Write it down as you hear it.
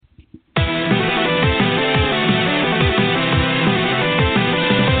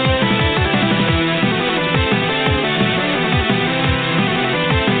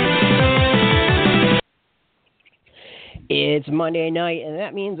Monday night, and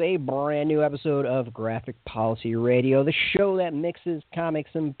that means a brand new episode of Graphic Policy Radio, the show that mixes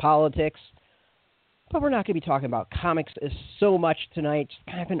comics and politics. But we're not going to be talking about comics so much tonight, just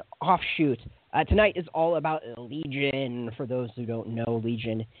kind of an offshoot. Tonight is all about Legion. For those who don't know,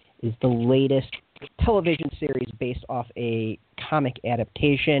 Legion is the latest television series based off a comic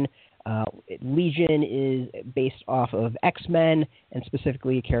adaptation. Legion is based off of X-Men, and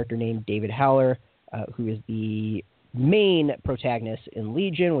specifically a character named David Haller, who is the main protagonist in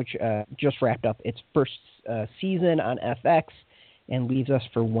Legion, which just wrapped up its first season on FX and leaves us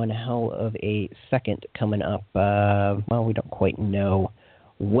for one hell of a second coming up. Well, we don't quite know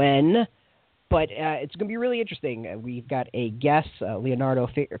when, but it's going to be really interesting. We've got a guest, Leonardo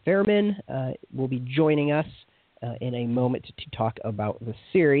Faierman, will be joining us in a moment to talk about the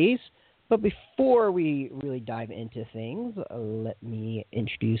series. But before we really dive into things, let me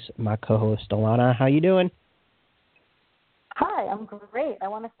introduce my co-host, Alana. How you doing? Hi, I'm great. I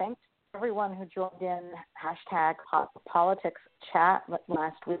want to thank everyone who joined in hashtag politics chat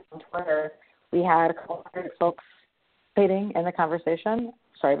last week on Twitter. We had a couple hundred folks participating in the conversation,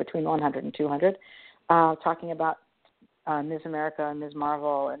 between 100 and 200, talking about Ms. America and Ms.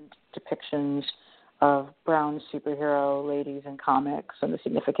 Marvel and depictions of brown superhero ladies in comics and the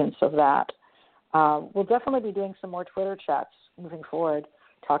significance of that. We'll definitely be doing some more Twitter chats moving forward,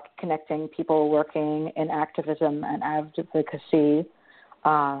 connecting people working in activism and advocacy,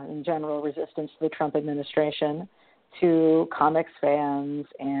 in general resistance to the Trump administration, to comics fans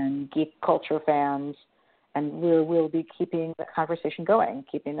and geek culture fans, and we'll be keeping the conversation going,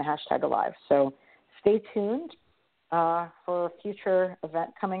 keeping the hashtag alive. So stay tuned for a future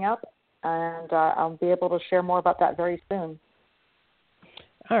event coming up, and I'll be able to share more about that very soon.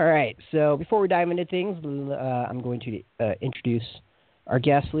 All right. So before we dive into things, I'm going to introduce our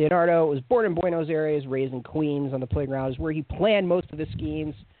guest. Leonardo was born in Buenos Aires, raised in Queens on the playground, is where he planned most of the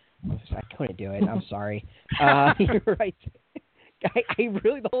schemes. I couldn't do it. I'm sorry. You're right. I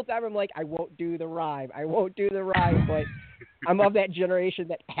really, the whole time I'm like, I won't do the rhyme. But I'm of that generation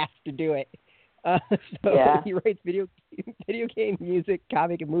that has to do it. He writes video game music,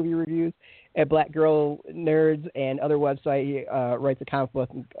 comic, and movie reviews at Black Girl Nerds and other websites. He writes a comic book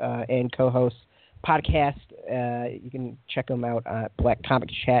and co-hosts podcast. You can check him out at Black Comic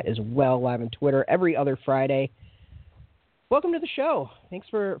Chat as well, live on Twitter every other Friday. Welcome to the show. Thanks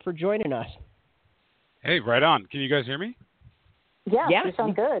for joining us. Hey, right on. Can you guys hear me? Yeah, you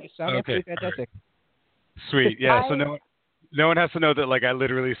sound good. You sound absolutely fantastic. Right. Sweet. Yeah. So no one has to know that I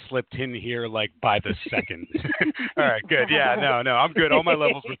literally slipped in here by the second. All right. Good. Yeah. No. I'm good. All my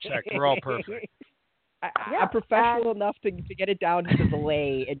levels were checked. We're all perfect. I'm professional enough to get it down to the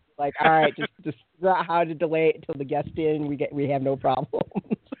delay. It's all right, just figure out how to delay it until the guest in. We have no problem.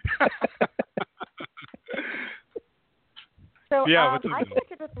 So I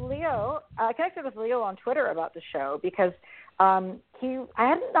connected with Leo on Twitter about the show because I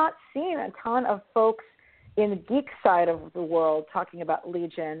had not seen a ton of folks in the geek side of the world talking about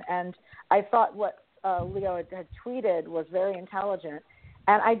Legion, and I thought what Leo had tweeted was very intelligent.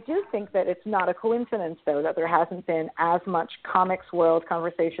 And I do think that it's not a coincidence, though, that there hasn't been as much comics world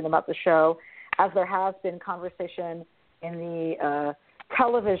conversation about the show as there has been conversation in the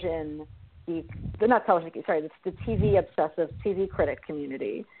the TV obsessive TV critic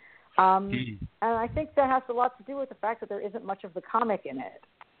community. And I think that has a lot to do with the fact that there isn't much of the comic in it,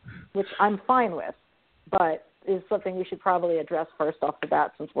 which I'm fine with, but is something we should probably address first off the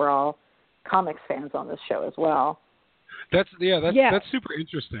bat since we're all comics fans on this show as well. That's super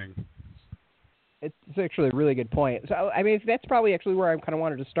interesting. It's actually a really good point. So, I mean, that's probably actually where I kind of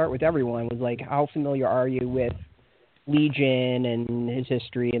wanted to start with everyone was how familiar are you with Legion and his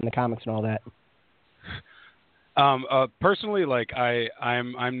history and the comics and all that? Personally,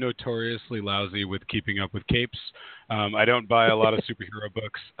 I'm notoriously lousy with keeping up with capes. I don't buy a lot of superhero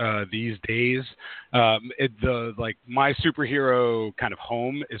books these days. My superhero kind of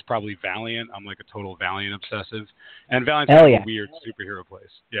home is probably Valiant. I'm a total Valiant obsessive, and Valiant's a weird superhero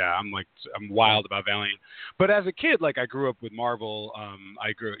place. Yeah, I'm wild about Valiant. But as a kid, I grew up with Marvel.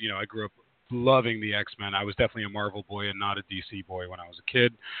 I grew up loving the X-Men. I was definitely a Marvel boy and not a DC boy when I was a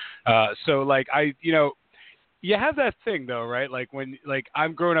kid. You have that thing though, right? When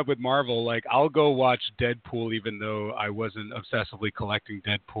I'm growing up with Marvel, I'll go watch Deadpool even though I wasn't obsessively collecting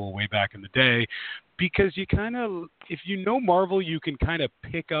Deadpool way back in the day, because you kind of, if you know Marvel, you can kind of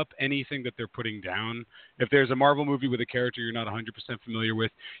pick up anything that they're putting down. If there's a Marvel movie with a character you're not 100% familiar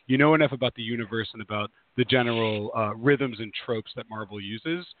with, you know enough about the universe and about the general rhythms and tropes that Marvel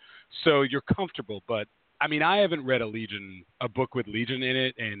uses, so you're comfortable. But I mean, I haven't read a book with Legion in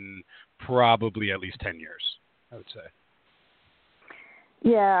it in probably at least 10 years. I would say.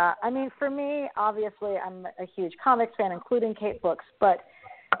 Yeah, I mean, for me, obviously, I'm a huge comics fan, including Kate books, but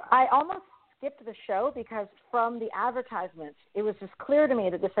I almost skipped the show because from the advertisements, it was just clear to me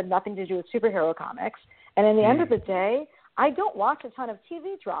that this had nothing to do with superhero comics. And in the end of the day, I don't watch a ton of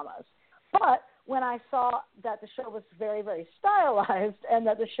TV dramas. But when I saw that the show was very, very stylized and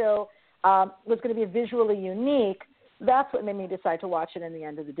that the show was going to be visually unique, that's what made me decide to watch it in the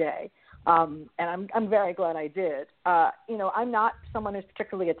end of the day. And I'm very glad I did. I'm not someone who's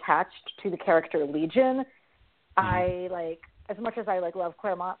particularly attached to the character Legion. As much as I love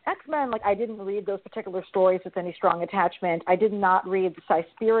Claremont X-Men, I didn't read those particular stories with any strong attachment. I did not read the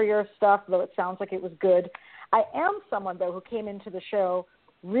Suspiria stuff, though it sounds like it was good. I am someone, though, who came into the show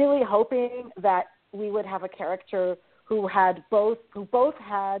really hoping that we would have a character who both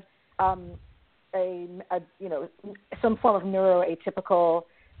had some form of neuroatypical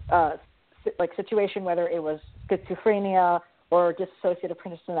situation, whether it was schizophrenia or dissociative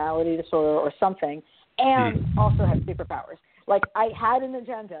personality disorder or something, and also had superpowers. I had an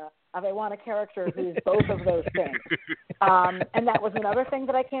agenda of I want a character who's both of those things. And that was another thing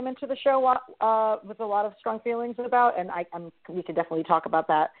that I came into the show with a lot of strong feelings about, and we can definitely talk about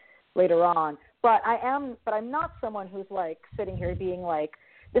that later on. But I'm not someone who's sitting here being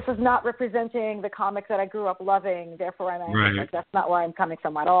this is not representing the comic that I grew up loving, therefore I'm angry. Right. That's not where I'm coming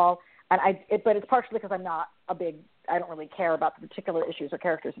from at all. And but it's partially because I don't really care about the particular issues or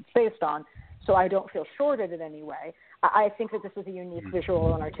characters it's based on, so I don't feel shorted in any way. I think that this is a unique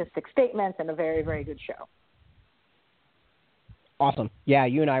visual and artistic statement and a very, very good show. Awesome. Yeah,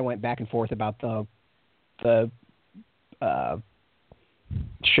 you and I went back and forth about the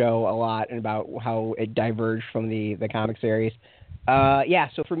show a lot and about how it diverged from the comic series.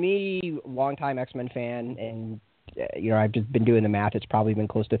 So for me, longtime X-Men fan, and I've just been doing the math. It's probably been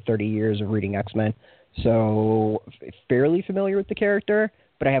close to 30 years of reading X-Men, so fairly familiar with the character,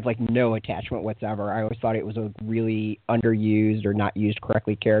 but I have no attachment whatsoever. I always thought it was a really underused or not used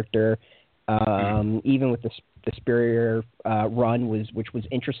correctly character. Even with the Superior run, which was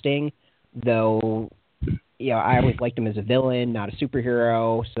interesting, though. I always liked him as a villain, not a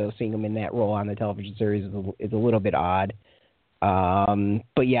superhero. So seeing him in that role on the television series is a little bit odd.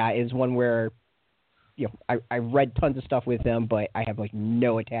 But yeah, it's one where I read tons of stuff with him, but I have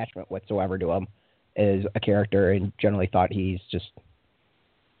no attachment whatsoever to him as a character, and generally thought he's just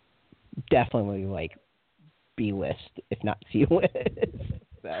definitely B-list, if not C-list.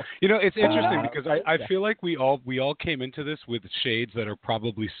 So. It's interesting because I feel like we all came into this with shades that are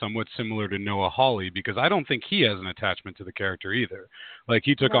probably somewhat similar to Noah Hawley, because I don't think he has an attachment to the character either.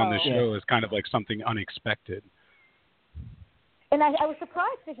 He took on this show as kind of something unexpected. And I was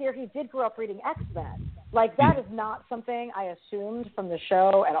surprised to hear he did grow up reading X-Men. That is not something I assumed from the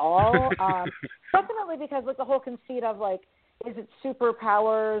show at all. Definitely because the whole conceit of is it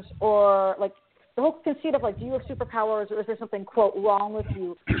superpowers or the whole conceit of do you have superpowers or is there something, quote, wrong with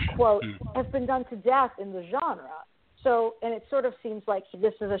you, quote, has been done to death in the genre. So, and it sort of seems like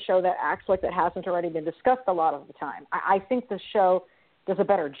this is a show that acts like it hasn't already been discussed a lot of the time. I think the show does a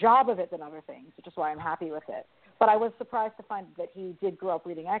better job of it than other things, which is why I'm happy with it. But I was surprised to find that he did grow up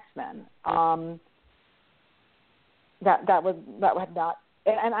reading X-Men. That had not,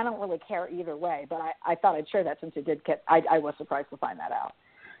 and I don't really care either way. But I thought I'd share that since it did get. I was surprised to find that out.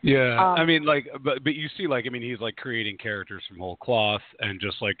 Yeah, but you see, he's creating characters from whole cloth, and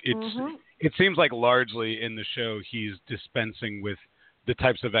just it seems largely in the show he's dispensing with the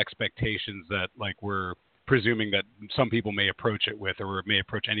types of expectations that we're presuming that some people may approach it with, or may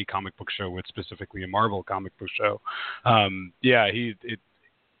approach any comic book show with, specifically a Marvel comic book show.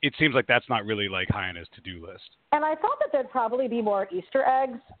 It seems like that's not really high on his to-do list. And I thought that there'd probably be more Easter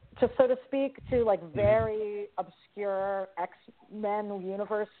eggs, so to speak, to very obscure X-Men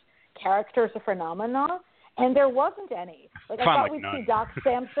universe characters or phenomena, and there wasn't any. I thought we'd see Doc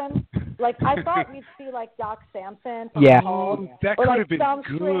Samson. I thought we'd see Doc Samson from Hulk, that could have been some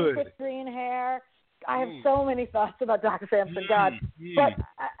good. With green hair. I have so many thoughts about Doc Samson, God. But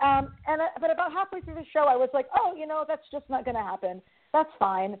about halfway through the show, I was that's just not going to happen. That's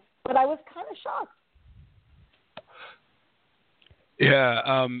fine. But I was kind of shocked. Yeah,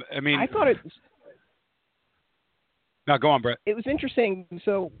 I thought it. Now go on, Brett. It was interesting.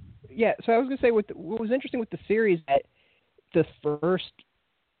 So I was going to say what was interesting with the series that the first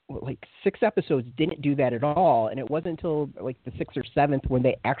 6 episodes didn't do that at all, and it wasn't until the 6th or 7th when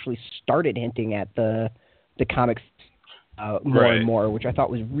they actually started hinting at the comics more and more, which I thought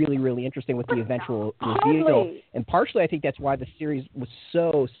was really, really interesting with the eventual reveal. And partially, I think that's why the series was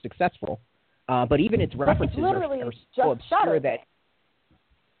so successful. But even its references are so obscure that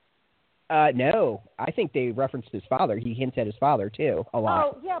No, I think they referenced his father. He hints at his father too a lot.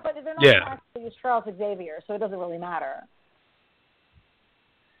 Oh, yeah, but they're not going to actually use Charles Xavier, so it doesn't really matter.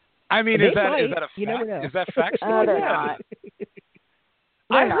 I mean, is that a fact? You never know. Is that factual? They're not.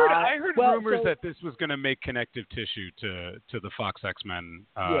 I heard well, rumors that this was going to make connective tissue to the Fox X-Men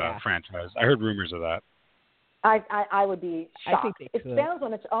franchise. I heard rumors of that. I would be shocked. I think they could. It stands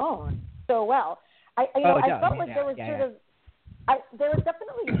on its own so well. I felt like there was there was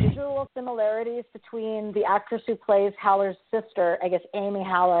definitely visual similarities between the actress who plays Haller's sister, I guess Amy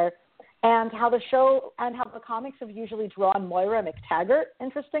Haller, and how the show and how the comics have usually drawn Moira McTaggart,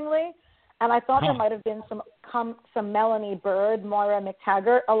 interestingly. And I thought there might have been some Melanie Bird, Moira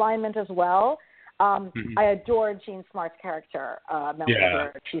McTaggart alignment as well. I adored Jean Smart's character, Melanie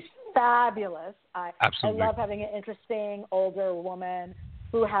Bird. She's fabulous. I love having an interesting older woman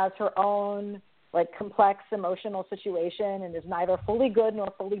who has her own complex emotional situation and is neither fully good nor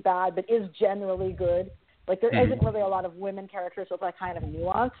fully bad, but is generally good. There isn't really a lot of women characters with that kind of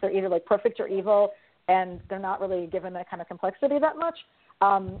nuance. They're either perfect or evil, and they're not really given that kind of complexity that much.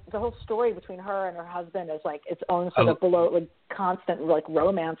 The whole story between her and her husband is its own sort of constant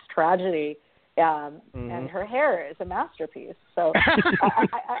romance tragedy. And her hair is a masterpiece. So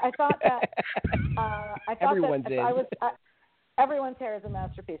I thought that everyone's hair is a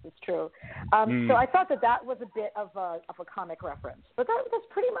masterpiece. It's true. So I thought that was a bit of a comic reference, but that's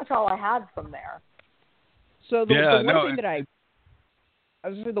pretty much all I had from there. So the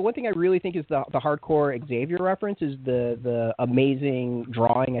one thing I really think is the hardcore Xavier reference is the amazing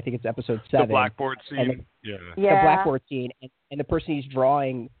drawing. I think it's episode 7. The blackboard scene. The blackboard scene, and the person he's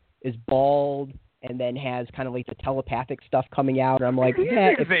drawing is bald and then has kind of the telepathic stuff coming out. And I'm like, He's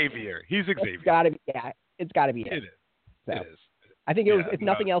Xavier. It's got to be. It's got to be it. It is. So, it is. I think it was. If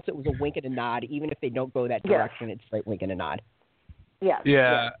nothing else, it was a wink and a nod. Even if they don't go that direction, it's straight wink and a nod.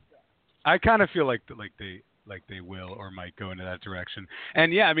 Yeah. I kind of feel like they will or might go into that direction.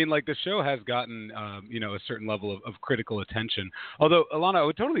 And I mean, the show has gotten a certain level of critical attention. Although, Alana, I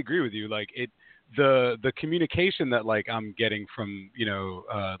would totally agree with you. The communication that I'm getting from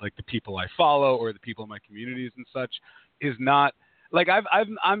the people I follow or the people in my communities and such is not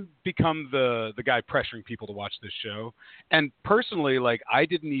I'm become the guy pressuring people to watch this show. And personally, I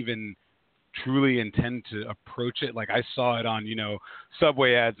didn't even truly intend to approach it. I saw it on,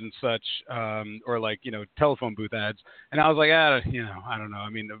 subway ads and such, or telephone booth ads. And I was like, I don't know. I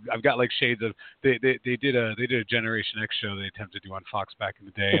mean, I've got shades of, they did a Generation X show they attempted to do on Fox back in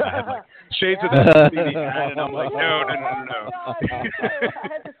the day. And I had shades of that TV ad, and I'm like, no. I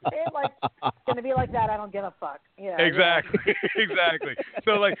had to say it's going to be like that. I don't give a fuck. Yeah. Exactly. Exactly.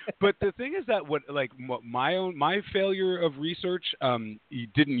 So but the thing is that what my failure of research,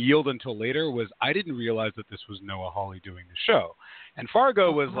 didn't yield until later was I didn't realize that this was Noah Hawley doing the show. And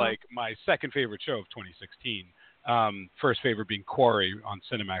Fargo was my second favorite show of 2016. First favorite being Quarry on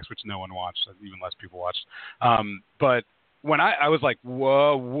Cinemax, which no one watched, even less people watched. But when I was like,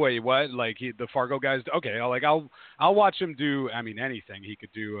 whoa, wait, what? The Fargo guys, okay, I'll watch him do. I mean, anything he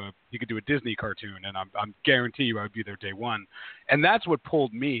could do. He could do a Disney cartoon, and I'm guarantee you I would be there day one. And that's what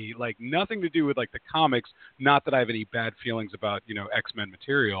pulled me. Nothing to do with the comics. Not that I have any bad feelings about X-Men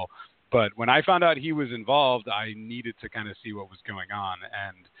material. But when I found out he was involved, I needed to kind of see what was going on.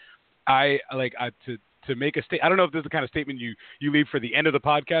 And to make a statement, I don't know if this is the kind of statement you leave for the end of the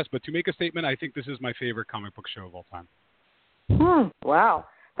podcast, but to make a statement, I think this is my favorite comic book show of all time. Wow.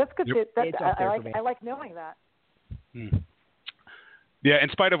 That's good. Yep. I like knowing that. Yeah,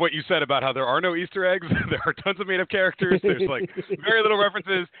 in spite of what you said about how there are no Easter eggs, there are tons of made-up characters. There's very little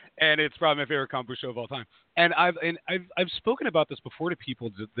references, and it's probably my favorite comic book show of all time. And I've spoken about this before to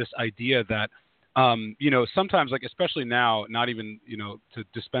people. This idea that sometimes especially now, not even to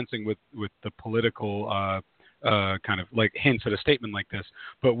dispensing with the political kind of hints at a statement like this,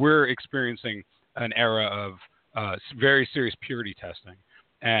 but we're experiencing an era of very serious purity testing.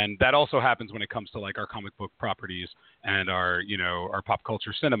 And that also happens when it comes to our comic book properties and our pop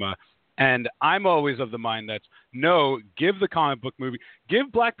culture cinema. And I'm always of the mind that's no, give the comic book movie,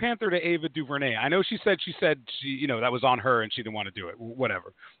 give Black Panther to Ava DuVernay. I know she said she that was on her and she didn't want to do it.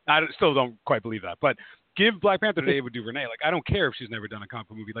 Whatever. I still don't quite believe that. But give Black Panther to Ava DuVernay. I don't care if she's never done a comic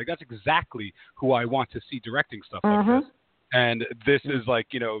book movie. That's exactly who I want to see directing stuff like this. And this is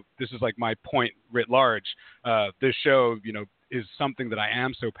my point writ large. This show, is something that I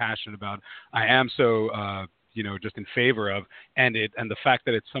am so passionate about. I am so, just in favor of, and the fact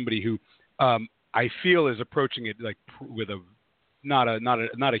that it's somebody who I feel is approaching it with a not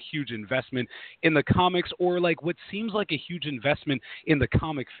a huge investment in the comics, or like what seems like a huge investment in the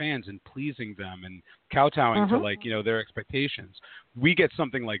comic fans and pleasing them and kowtowing to like, their expectations. We get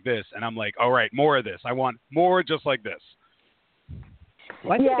something like this, and I'm like, all right, more of this. I want more just like this.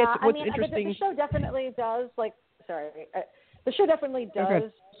 Well, what's interesting. The show definitely does the show definitely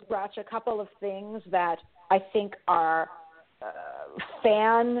does scratch a couple of things that I think are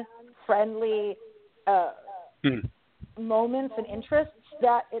fan-friendly moments and interests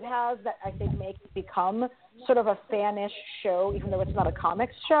that it has that I think make it become sort of a fan-ish show, even though it's not a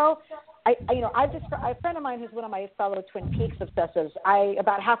comics show. A friend of mine who's one of my fellow Twin Peaks obsessives,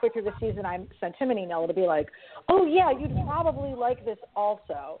 about halfway through the season, I sent him an email to be like, oh, yeah, you'd probably like this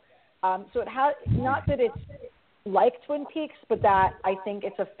also. So it has, not that it's like Twin Peaks, but that I think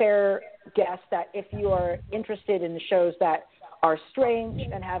it's a fair guess that if you are interested in the shows that are strange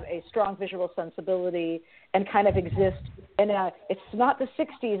and have a strong visual sensibility and kind of exist it's not the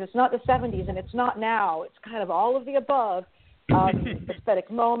 60s, it's not the 70s, and it's not now. It's kind of all of the above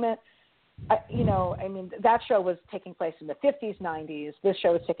aesthetic moment. That show was taking place in the 50s, 90s. This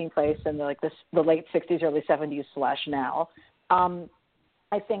show is taking place in the late 60s, early 70s / now.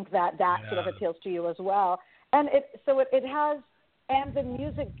 I think that sort of appeals to you as well. And it has, and the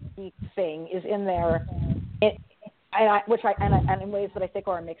music geek thing is in there, and in ways that I think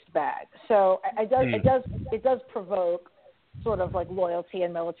are a mixed bag. So it does provoke sort of like loyalty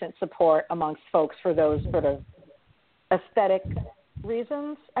and militant support amongst folks for those sort of aesthetic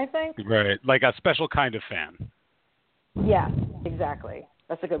reasons, I think. Right, like a special kind of fan. Yeah, exactly.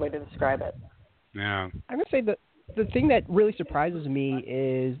 That's a good way to describe it. Yeah. I'm going to say the thing that really surprises me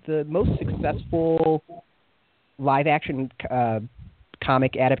is the most successful live-action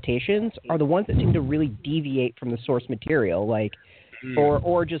comic adaptations are the ones that seem to really deviate from the source material,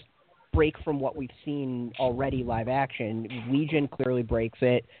 or just break from what we've seen already live action. Legion clearly breaks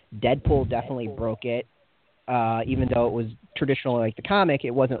it. Deadpool definitely broke it. Even though it was traditional like the comic,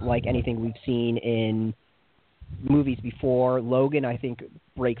 it wasn't like anything we've seen in movies before. Logan, I think,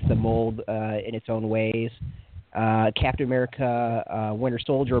 breaks the mold in its own ways. Captain America, Winter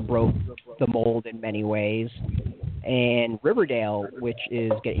Soldier broke the mold in many ways. And Riverdale, which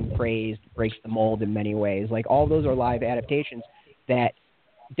is getting praised, breaks the mold in many ways. Like, all those are live adaptations that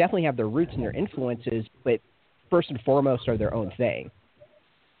definitely have their roots and their influences, but first and foremost are their own thing.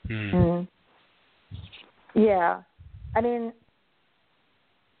 Mm-hmm. Yeah. I mean,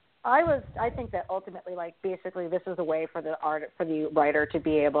 I think that ultimately, basically this is a way for the writer to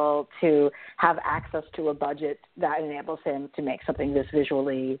be able to have access to a budget that enables him to make something this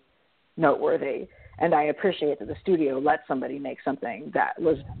visually noteworthy. And I appreciate that the studio let somebody make something that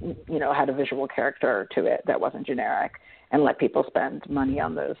was, had a visual character to it that wasn't generic, and let people spend money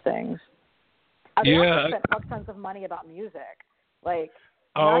on those things. They also spent tons of money about music.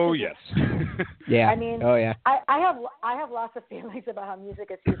 Oh, yes. Yeah. I mean, I have lots of feelings about how music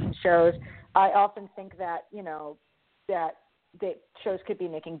is used in shows. I often think that, that shows could be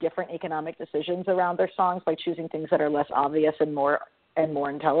making different economic decisions around their songs by choosing things that are less obvious and more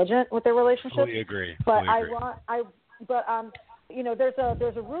intelligent with their relationships. Totally agree. But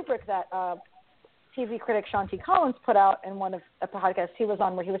there's a rubric that TV critic Sean T. Collins put out in one of the podcasts he was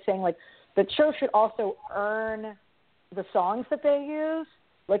on, where he was saying the show should also earn the songs that they use.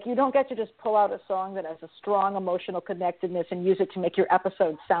 You don't get to just pull out a song that has a strong emotional connectedness and use it to make your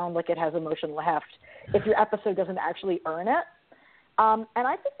episode sound like it has emotional heft if your episode doesn't actually earn it. And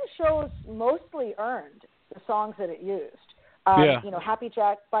I think the show's mostly earned the songs that it used. Happy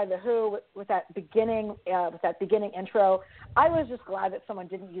Jack by The Who with that beginning intro. I was just glad that someone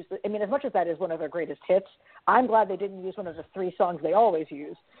didn't use as much as that is one of their greatest hits, I'm glad they didn't use one of the 3 songs they always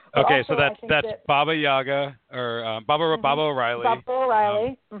use. But okay, also, so that's Baba Yaga or Baba O'Reilly. Baba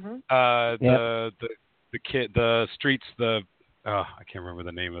O'Reilly. The kid, the streets, I can't remember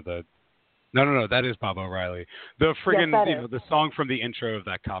the name of the. No, that is Baba O'Reilly. The friggin' the song from the intro of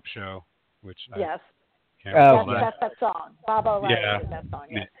that cop show, which yes. That's that song. Baba O'Reilly is that song.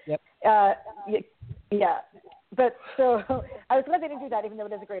 Yeah. Yep. But so I was glad they didn't do that, even though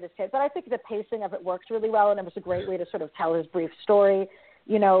it is the greatest hit. But I think the pacing of it works really well, and it was a great way to sort of tell his brief story.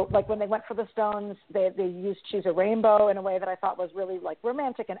 When they went for the Stones, they used "Choose a Rainbow" in a way that I thought was really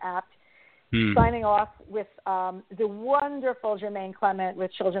romantic and apt. Signing off with the wonderful Jermaine Clement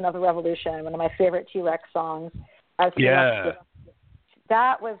with "Children of the Revolution," one of my favorite T-Rex songs.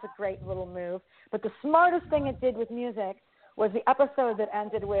 That was a great little move. But the smartest thing it did with music was the episode that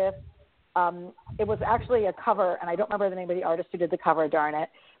ended with, it was actually a cover, and I don't remember the name of the artist who did the cover, darn it,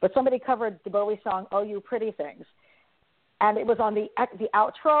 but somebody covered the Bowie song, "Oh You Pretty Things." And it was on the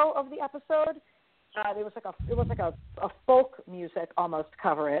outro of the episode, it was like a folk music almost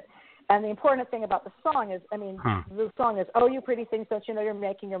cover it. And the important thing about the song is, the song is, "Oh, you pretty things, don't you know you're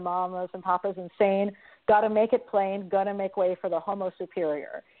making your mamas and papas insane? Gotta make it plain, gonna make way for the homo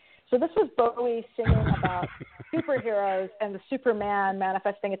superior." So this was Bowie singing about superheroes and the Superman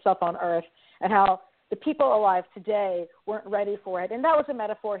manifesting itself on Earth, and how the people alive today weren't ready for it. And that was a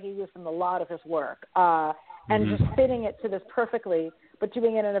metaphor he used in a lot of his work, and just fitting it to this perfectly, but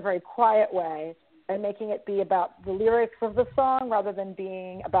doing it in a very quiet way and making it be about the lyrics of the song rather than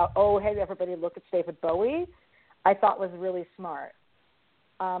being about, oh, hey, everybody look, it's David Bowie, I thought was really smart.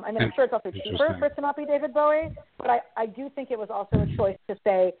 I'm sure it's also cheaper for it to not be David Bowie, but I do think it was also a choice to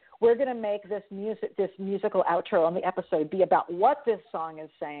say, we're going to make this musical outro on the episode be about what this song is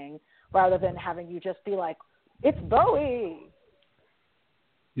saying, rather than having you just be like, it's Bowie.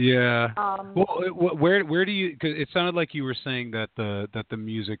 Yeah. Well, where do you? Cause it sounded like you were saying that the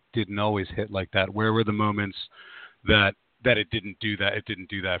music didn't always hit like that. Where were the moments that it didn't do that? It didn't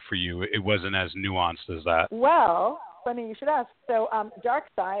do that for you. It wasn't as nuanced as that. Well, you should ask. So, Dark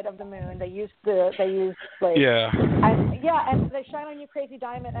Side of the Moon. They used like and They Shine on You, Crazy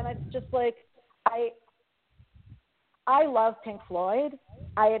Diamond, and it's just like I love Pink Floyd.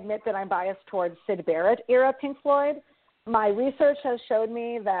 I admit that I'm biased towards Syd Barrett era Pink Floyd. My research has showed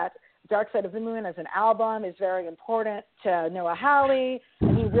me that Dark Side of the Moon as an album is very important to Noah Hawley,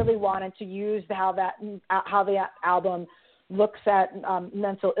 and he really wanted to use how the album looks at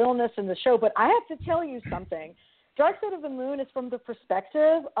mental illness in the show. But I have to tell you something. Dark Side of the Moon is from the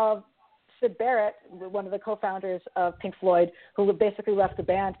perspective of Syd Barrett, one of the co-founders of Pink Floyd, who basically left the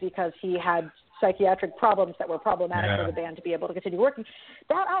band because he had psychiatric problems that were problematic for the band to be able to continue working.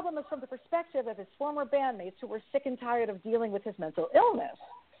 That album is from the perspective of his former bandmates who were sick and tired of dealing with his mental illness.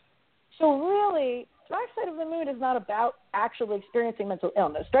 So really, Dark Side of the Moon is not about actually experiencing mental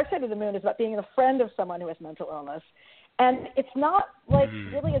illness. Dark Side of the Moon is about being a friend of someone who has mental illness. And it's not like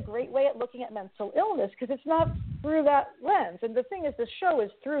really a great way at looking at mental illness because it's not through that lens. And the thing is, the show is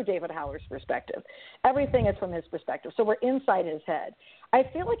through David Howler's perspective. Everything is from his perspective. So we're inside his head. I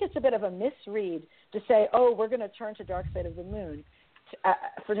feel like it's a bit of a misread to say, oh, we're going to turn to Dark Side of the Moon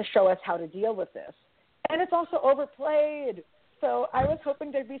to show us how to deal with this. And it's also overplayed. So I was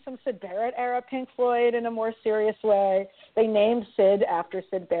hoping there'd be some Syd Barrett era Pink Floyd in a more serious way. They named Syd after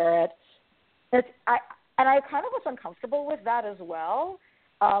Syd Barrett. And I kind of was uncomfortable with that as well.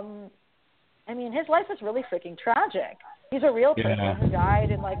 His life is really freaking tragic. He's a real person who died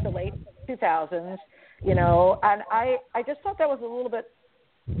in like the late 2000s, and I just thought that was a little bit,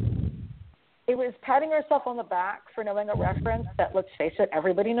 it was patting herself on the back for knowing a reference that, let's face it,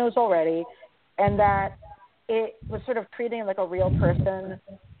 everybody knows already, and that it was sort of treating like a real person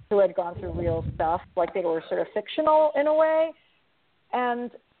who had gone through real stuff, like they were sort of fictional in a way. And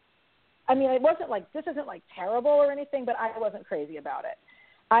it wasn't like, this isn't like terrible or anything, but I wasn't crazy about it.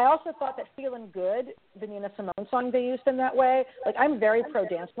 I also thought that Feeling Good, the Nina Simone song they used in that way, like I'm very pro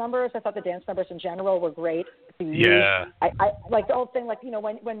dance numbers. I thought the dance numbers in general were great to use. Yeah. I like the old thing, like,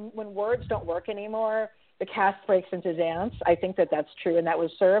 when words don't work anymore, the cast breaks into dance. I think that that's true, and that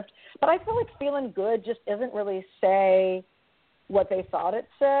was served. But I feel like Feeling Good just isn't really say what they thought it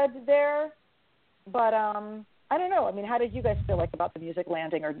said there. But, I don't know. How did you guys feel like about the music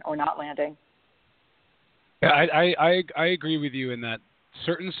landing or not landing? Yeah, I agree with you in that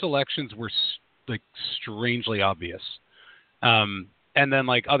certain selections were like strangely obvious, and then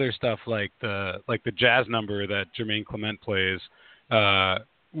like other stuff like the jazz number that Jermaine Clement plays,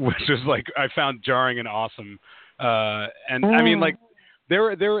 which was like I found jarring and awesome, and like there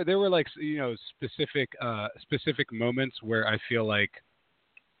were like specific moments where I feel like.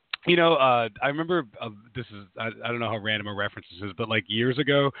 I remember this is I don't know how random a reference this is, but like years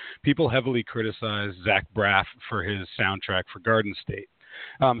ago, people heavily criticized Zach Braff for his soundtrack for Garden State,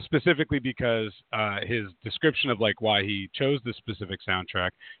 specifically because his description of like why he chose this specific soundtrack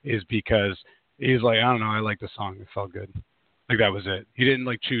is because he's like, I don't know, I like the song, it felt good, like that was it. He didn't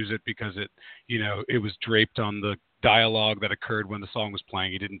like choose it because it was draped on the dialogue that occurred when the song was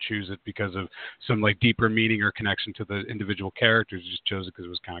playing. He didn't choose it because of some like deeper meaning or connection to the individual characters. He just chose it because it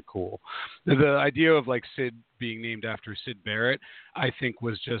was kind of cool. The idea of like Syd being named after Syd Barrett, I think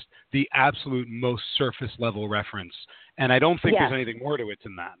was just the absolute most surface level reference. And I don't think there's anything more to it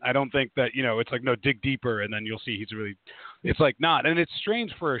than that. I don't think that, it's like, no, dig deeper and then you'll see it's like not. And it's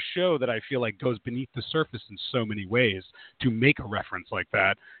strange for a show that I feel like goes beneath the surface in so many ways to make a reference like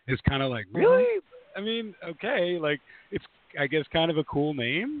that. It's kind of like, really? Okay, like it's, I guess, kind of a cool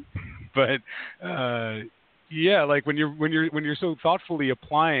name, but like when you're so thoughtfully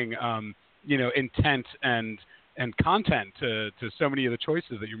applying, intent and and content to so many of the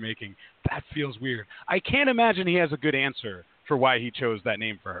choices that you're making. That feels weird. I can't imagine he has a good answer for why he chose that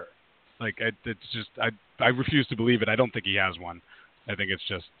name for her. Like, I refuse to believe it. I don't think he has one. I think it's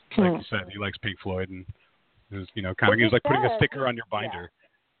just, like you said, he likes Pink Floyd, and he's like putting a sticker on your binder.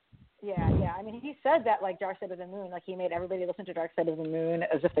 Yeah. I mean, he said that, like, Dark Side of the Moon, like, he made everybody listen to Dark Side of the Moon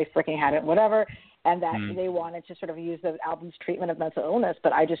as if they freaking had it, whatever, and that they wanted to sort of use the album's treatment of mental illness,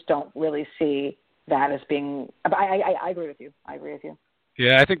 but I just don't really see that as being. I agree with you.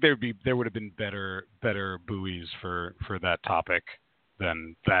 Yeah, I think there would have been better buoys for that topic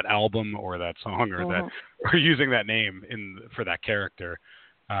than that album or that song or using that name for that character.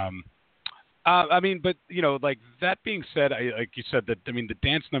 I mean, but like that being said, like you said that, I mean, the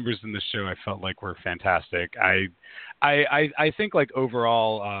dance numbers in the show I felt like were fantastic. I think like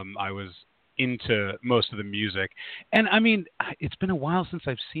overall I was into most of the music, and I mean it's been a while since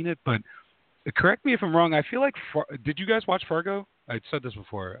I've seen it, but correct me if I'm wrong. I feel like did you guys watch Fargo? I said this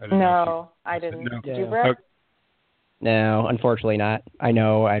before. I didn't. No. Did you, Brett? No, unfortunately not. I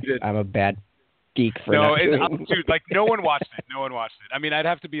know I'm a bad geek for dude, like no one watched it. I mean, I'd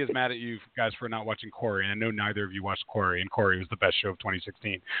have to be as mad at you guys for not watching Corey, and I know neither of you watched Corey, and Corey was the best show of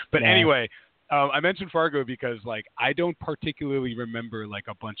 2016. But anyway, I mentioned Fargo because like I don't particularly remember like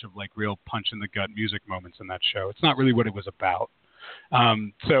a bunch of like real punch in the gut music moments in that show. It's not really what it was about.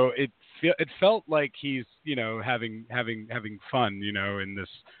 So it felt like he's having fun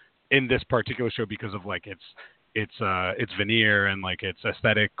in this particular show because of like its veneer and like its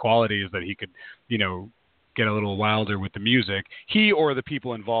aesthetic qualities that he could get a little wilder with the music. He or the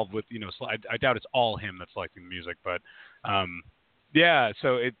people involved with I doubt it's all him that's selecting the music, but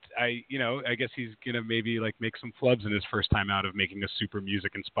so I guess he's gonna maybe like make some flubs in his first time out of making a super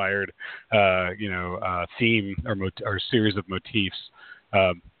music inspired theme or series of motifs,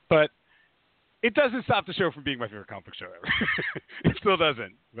 but it doesn't stop the show from being my favorite comic book show ever. It still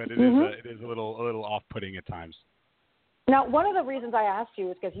doesn't, but it is a little off-putting at times. Now, one of the reasons I asked you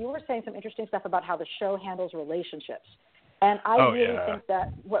is because you were saying some interesting stuff about how the show handles relationships, and I think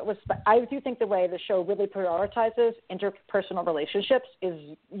that I do think the way the show really prioritizes interpersonal relationships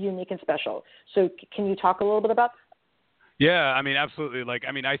is unique and special. So, can you talk a little bit about that? Yeah, I mean, absolutely. Like,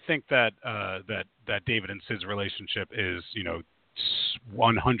 I mean, I think that that David and Sid's relationship is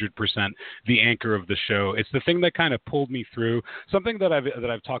 100% the anchor of the show. It's the thing that kind of pulled me through. Something that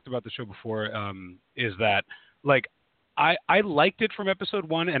I've talked about the show before is that like I liked it from episode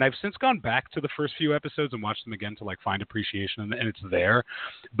 1, and I've since gone back to the first few episodes and watched them again to like find appreciation, and it's there.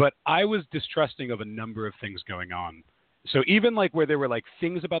 But I was distrusting of a number of things going on. So even like where there were like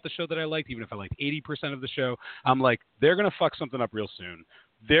things about the show that I liked, even if I liked 80% of the show, I'm like, they're gonna fuck something up real soon.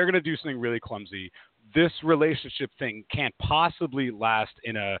 They're gonna do something really clumsy. This relationship thing can't possibly last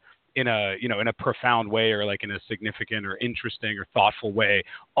in a profound way or like in a significant or interesting or thoughtful way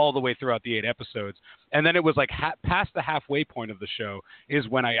all the way throughout the 8 episodes. And then it was like past the halfway point of the show is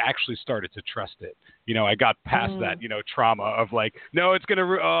when I actually started to trust it. I got past that, trauma of like, no, it's going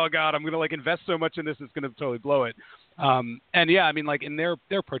to, oh God, I'm going to like invest so much in this. It's going to totally blow it. And yeah, I mean, like in their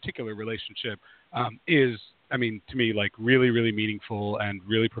particular relationship is, I mean, to me, like really, really meaningful and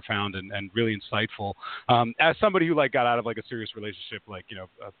really profound and really insightful. As somebody who like got out of like a serious relationship, like,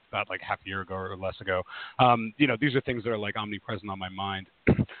 about like half a year ago or less ago, these are things that are like omnipresent on my mind.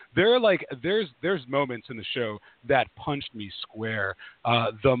 There are like, there's moments in the show that punched me square.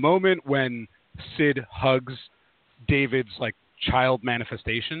 The moment when Sid hugs David's like child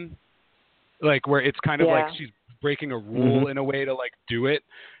manifestation, like where it's kind of like she's breaking a rule in a way to like do it.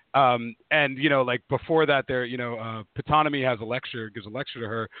 And like before that, there, Patanomy gives a lecture to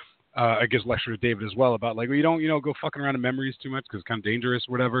her, gives a lecture to David as well about like, well, you don't, go fucking around in memories too much because it's kind of dangerous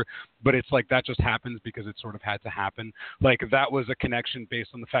or whatever. But it's like that just happens because it sort of had to happen. Like that was a connection based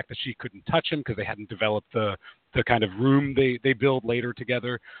on the fact that she couldn't touch him because they hadn't developed the kind of room they build later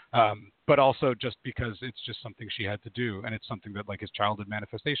together. But also just because it's just something she had to do, and it's something that like his childhood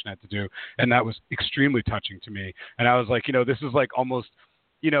manifestation had to do, and that was extremely touching to me. And I was like, this is like almost.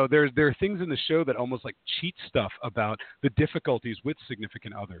 There are things in the show that almost like cheat stuff about the difficulties with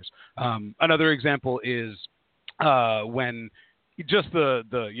significant others. Another example is when just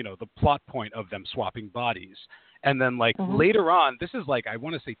the plot point of them swapping bodies. And then like later on, this is like, I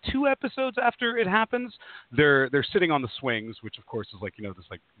want to say 2 episodes after it happens, they're sitting on the swings, which of course is like, this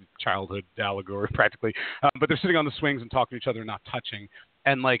like childhood allegory practically. But they're sitting on the swings and talking to each other, not touching.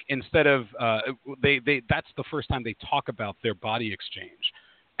 And like, instead of, that's the first time they talk about their body exchange.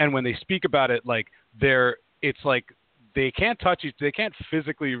 And when they speak about it, like it's like they can't touch they can't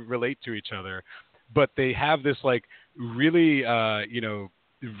physically relate to each other, but they have this like really,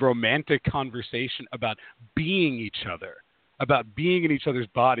 romantic conversation about being each other, about being in each other's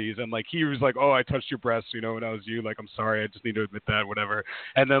bodies. And like, he was like, oh, I touched your breasts, when I was you. Like, I'm sorry. I just need to admit that, whatever.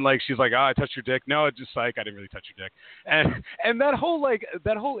 And then like, she's like, oh, I touched your dick. No, it's just like, I didn't really touch your dick. And that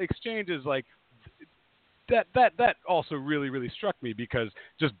whole exchange is like, that also really, really struck me, because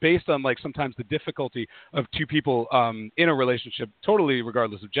just based on like sometimes the difficulty of two people in a relationship, totally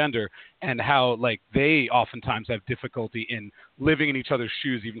regardless of gender, and how like they oftentimes have difficulty in living in each other's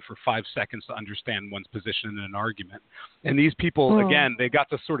shoes even for 5 seconds to understand one's position in an argument. And these people, again, they got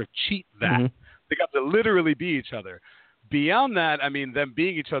to sort of cheat that. Mm-hmm. They got to literally be each other. Beyond that, I mean, them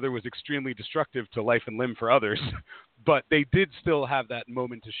being each other was extremely destructive to life and limb for others, but they did still have that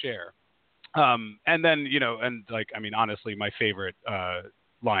moment to share. And then, and like, I mean, honestly, my favorite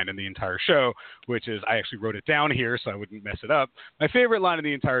line in the entire show, which is, I actually wrote it down here so I wouldn't mess it up. My favorite line in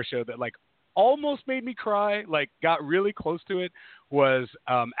the entire show that like almost made me cry, like got really close to it, was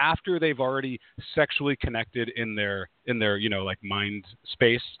after they've already sexually connected in their like mind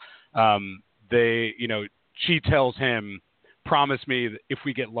space. She tells him, promise me that if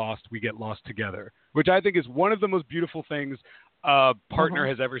we get lost together, which I think is one of the most beautiful things a partner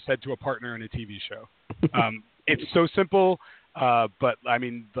has ever said to a partner in a TV show. It's so simple, but I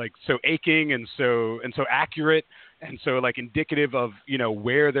mean, like, so aching and so accurate, and so like indicative of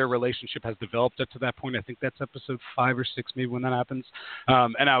where their relationship has developed up to that point. I think that's episode 5 or 6 maybe when that happens.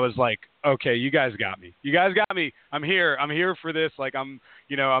 And I was like, okay, you guys got me. I'm here for this. Like, I'm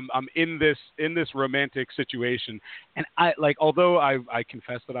in this romantic situation. And I like, although I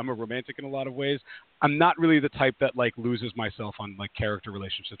confess that I'm a romantic in a lot of ways, I'm not really the type that like loses myself on like character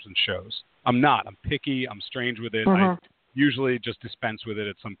relationships in shows. I'm not. I'm picky. I'm strange with it. I usually just dispense with it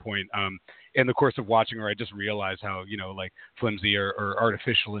at some point in the course of watching, or I just realize how like flimsy or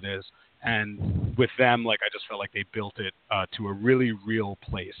artificial it is. And with them, like, I just felt like they built it to a really real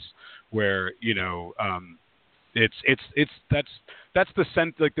place where that's the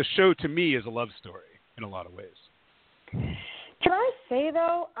sense. Like, the show to me is a love story in a lot of ways. Can I say,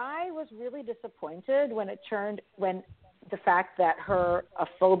 though, I was really disappointed when the fact that her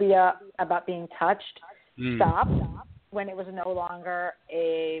phobia about being touched stopped, when it was no longer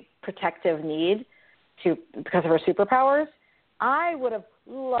a protective need because of her superpowers. I would have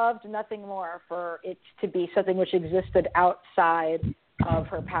loved nothing more for it to be something which existed outside of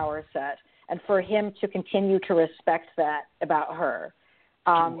her power set, and for him to continue to respect that about her.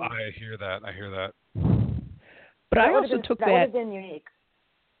 I hear that. But I also took that. That would have been unique.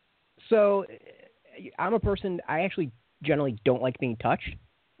 So, I'm a person, I actually generally don't like being touched.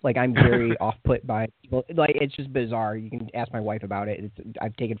 Like, I'm very off-put by people. Like, it's just bizarre. You can ask my wife about it.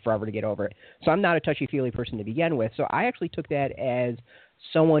 I've taken forever to get over it. So I'm not a touchy-feely person to begin with. So I actually took that as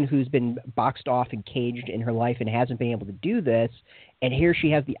someone who's been boxed off and caged in her life and hasn't been able to do this. And here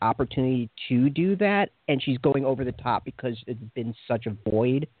she has the opportunity to do that, and she's going over the top because it's been such a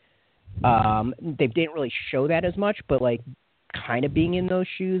void. They didn't really show that as much, but, like, kind of being in those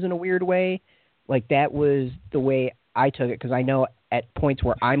shoes in a weird way. Like, that was the way I took it, because I know at points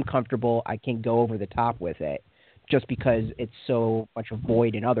where I'm comfortable, I can go over the top with it, just because it's so much a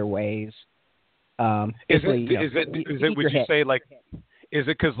void in other ways. Would you say, like, is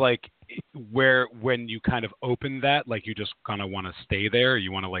it because, like, when you kind of open that, like, you just kind of want to stay there,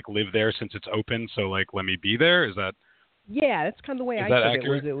 you want to, like, live there since it's open, so, like, let me be there? Is that? Yeah, that's kind of the way I took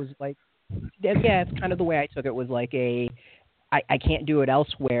accurate? It was like, yeah, it's kind of the way I took it, was like I can't do it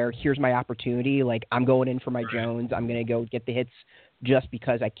elsewhere. Here's my opportunity. Like, I'm going in for my Jones. I'm going to go get the hits just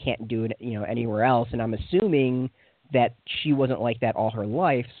because I can't do it, anywhere else. And I'm assuming that she wasn't like that all her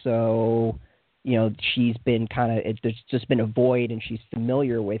life. So, she's been there's just been a void, and she's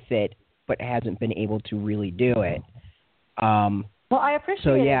familiar with it, but hasn't been able to really do it. Well, I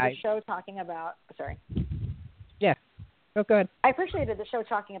appreciated the show talking about, sorry. Yeah. Oh, go ahead. I appreciated the show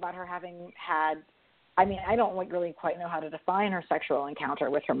talking about her having had, I mean, I don't really quite know how to define her sexual encounter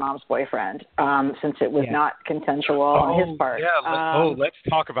with her mom's boyfriend, since it was not consensual on his part. Yeah, let's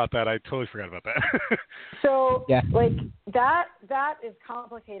talk about that. I totally forgot about that. So, like, that is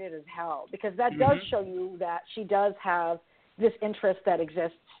complicated as hell, because that does show you that she does have this interest that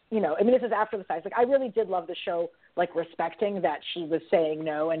exists, I mean, this is after the fact. Like, I really did love the show, like, respecting that she was saying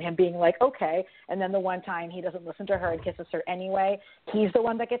no, and him being like, okay, and then the one time he doesn't listen to her and kisses her anyway, he's the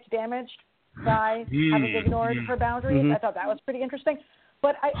one that gets damaged by having ignored her boundaries. I thought that was pretty interesting.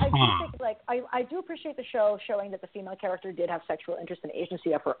 But I do think, like, I do appreciate the show showing that the female character did have sexual interest and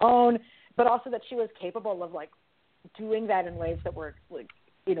agency of her own, but also that she was capable of, like, doing that in ways that were, like,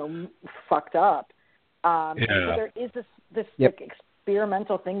 fucked up. So there is this like,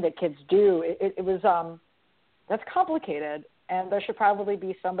 experimental thing that kids do. It was that's complicated, and there should probably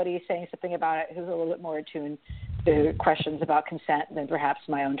be somebody saying something about it who's a little bit more attuned to questions about consent than perhaps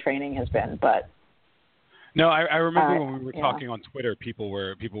my own training has been. But no, I remember when we were talking on Twitter, people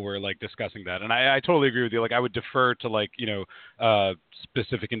were like discussing that, and I totally agree with you. Like I would defer to like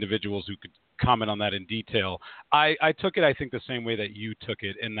specific individuals who could comment on that in detail. I took it, I think, the same way that you took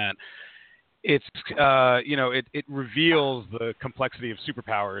it, in that it's it reveals the complexity of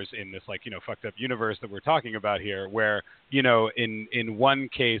superpowers in this like fucked up universe that we're talking about here, where in one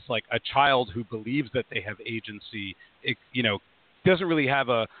case, like a child who believes that they have agency, doesn't really have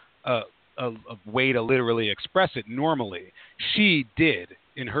a way to literally express it normally. She did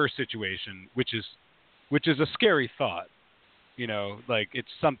in her situation, which is a scary thought. Like it's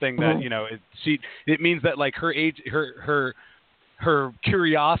something that it means that like her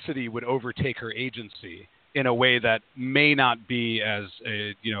curiosity would overtake her agency in a way that may not be as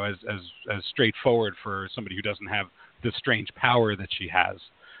straightforward for somebody who doesn't have the strange power that she has.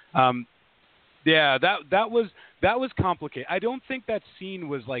 That was complicated. I don't think that scene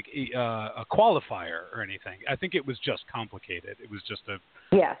was like a qualifier or anything. I think it was just complicated. It was just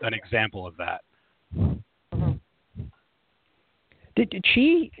an example of that. Mm-hmm. Did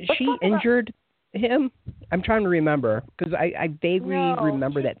she injured him? I'm trying to remember because I vaguely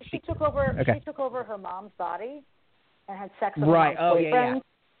remember that. She took over. Okay. She took over her mom's body and had sex with right. her mom's boyfriend.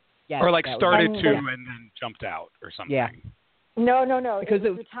 Yeah. Or like started to and then jumped out or something. Yeah. No. Because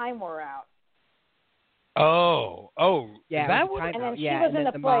the time wore out. Oh. Yeah. And then she was in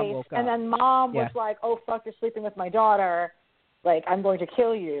the place, and then mom was like, "Oh fuck, you're sleeping with my daughter. Like I'm going to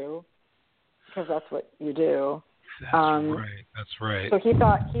kill you because that's what you do." That's right. So he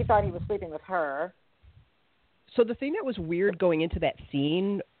thought he was sleeping with her. So the thing that was weird going into that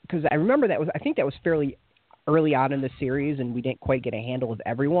scene, because I remember I think that was fairly early on in the series, and we didn't quite get a handle of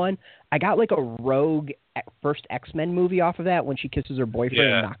everyone. I got like a rogue first X-Men movie off of that when she kisses her boyfriend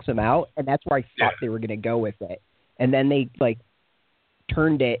and knocks him out, and that's where I thought they were going to go with it. And then they like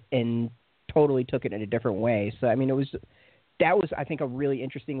turned it and totally took it in a different way. So I mean, that was I think a really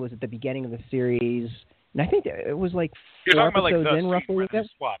interesting was at the beginning of the series. And I think it was like 4 episodes in roughly. Where they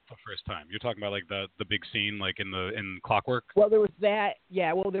swapped the first time. You're talking about like the big scene like in Clockwork. Well, there was that.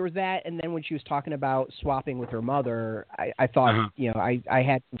 Yeah. Well, there was that, and then when she was talking about swapping with her mother, I thought I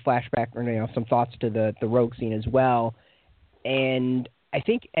had some flashback or some thoughts to the Rogue scene as well. And I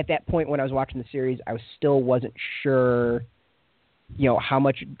think at that point when I was watching the series, I still wasn't sure, how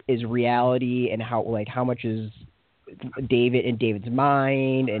much is reality and how much is David in David's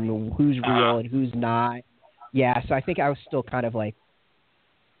mind and who's real and who's not. Yeah, so I think I was still kind of like,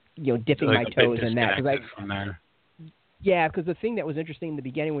 dipping my toes in that. Yeah, because the thing that was interesting in the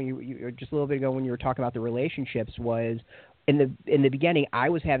beginning when you just a little bit ago when you were talking about the relationships was in the beginning I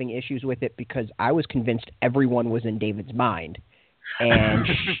was having issues with it because I was convinced everyone was in David's mind and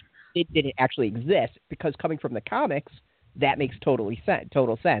it didn't actually exist because coming from the comics, that makes total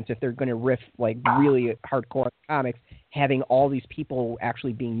sense. If they're going to riff like really hardcore comics, having all these people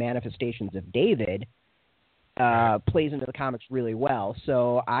actually being manifestations of David plays into the comics really well.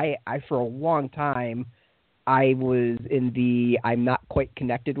 So I for a long time, I was in the I'm not quite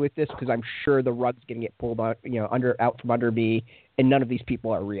connected with this because I'm sure the rug's going to get pulled out, out from under me, and none of these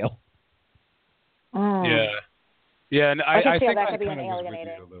people are real. Yeah, and I think that could be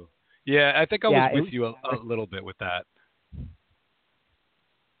alienating. Yeah, I think I was with you a little bit with that.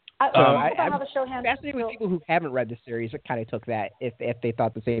 I'm fascinated with people who haven't read the series that kind of took that if they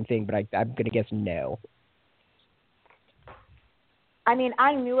thought the same thing, but I'm going to guess no. I mean,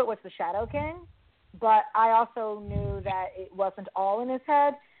 I knew it was the Shadow King, but I also knew that it wasn't all in his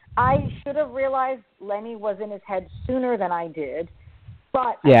head. I should have realized Lenny was in his head sooner than I did,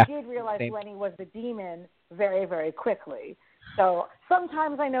 but I did realize Lenny was the demon very, very quickly. So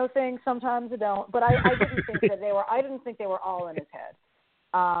sometimes I know things, sometimes I don't, but I didn't think that I didn't think they were all in his head.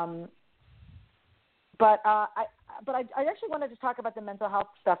 But I actually wanted to talk about the mental health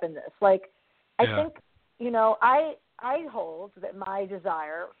stuff in this. Like, I think, I hold that my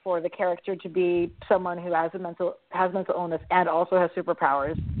desire for the character to be someone who has mental illness and also has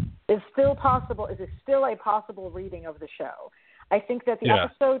superpowers is still possible. Is still a possible reading of the show. I think that the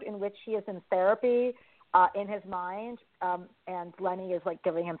episode in which he is in therapy, in his mind, and Lenny is like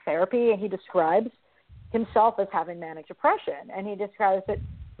giving him therapy, and he describes himself as having manic depression, and he describes it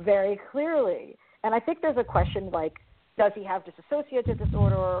very clearly. And I think there's a question like, does he have dissociative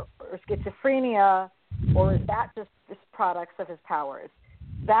disorder or schizophrenia, or is that just products of his powers?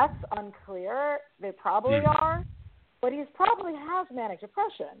 That's unclear. They probably are, but he probably has manic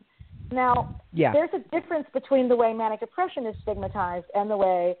depression. Now, there's a difference between the way manic depression is stigmatized and the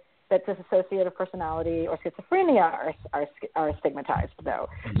way that dissociative personality or schizophrenia are stigmatized, though.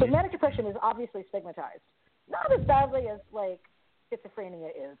 So manic depression is obviously stigmatized, not as badly as like schizophrenia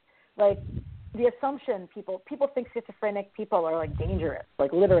is. Like the assumption people think schizophrenic people are like dangerous,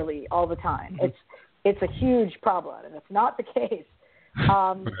 like literally all the time. It's a huge problem, and it's not the case.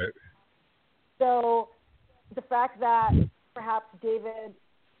 Right. So the fact that perhaps David,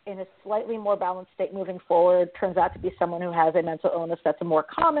 in a slightly more balanced state moving forward, turns out to be someone who has a mental illness that's a more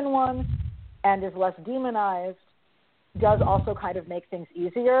common one and is less demonized, does also kind of make things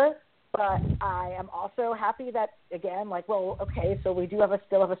easier. But I am also happy that, again, like, well, okay, so we do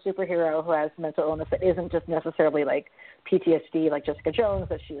still have a superhero who has mental illness that isn't just necessarily like PTSD, like Jessica Jones,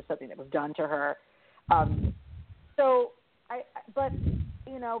 that she was something that was done to her. But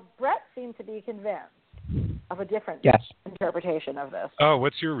Brett seemed to be convinced of a different interpretation of this. Oh,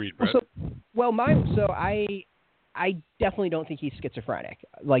 what's your read, Brett? I definitely don't think he's schizophrenic.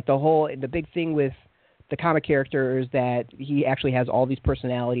 Like the big thing with the comic character is that he actually has all these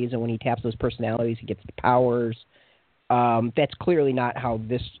personalities, and when he taps those personalities, he gets the powers. That's clearly not how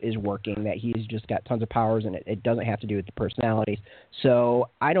this is working, that he's just got tons of powers, and it doesn't have to do with the personalities. So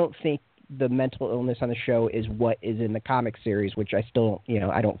I don't think the mental illness on the show is what is in the comic series, which I still,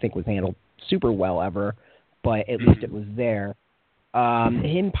 I don't think was handled super well ever, but at least it was there.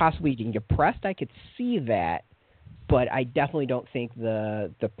 Him possibly getting depressed, I could see that, but I definitely don't think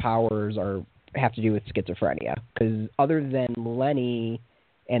the powers have to do with schizophrenia, because other than Lenny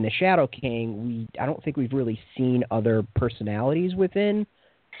and the Shadow King, I don't think we've really seen other personalities within,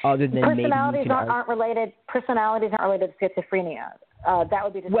 other than personalities aren't related. Personalities aren't related to schizophrenia. That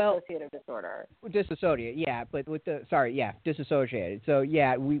would be dissociative disorder. Dissociative, yeah, but dissociated. So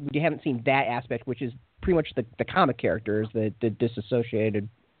yeah, we haven't seen that aspect, which is pretty much the comic characters, the dissociated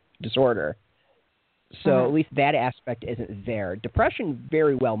disorder. So at least that aspect isn't there. Depression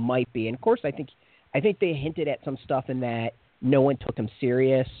very well might be, and of course I think they hinted at some stuff in that no one took him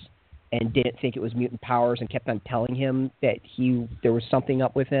serious and didn't think it was mutant powers and kept on telling him that there was something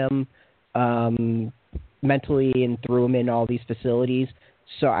up with him mentally, and threw him in all these facilities.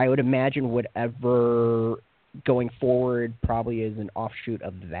 So I would imagine whatever going forward probably is an offshoot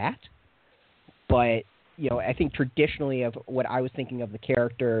of that. But I think traditionally of what I was thinking of the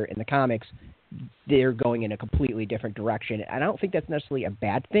character in the comics, they're going in a completely different direction. And I don't think that's necessarily a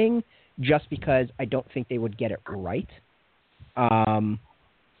bad thing, just because I don't think they would get it right. Also,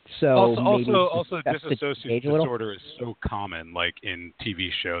 dissociative disorder is so common, like in TV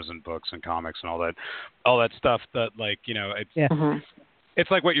shows and books and comics and all that stuff. That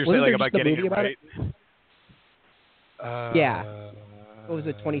it's like what you're saying, like about getting it right. What was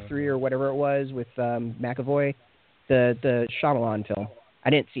it, 23 or whatever it was with McAvoy, the Shyamalan film. I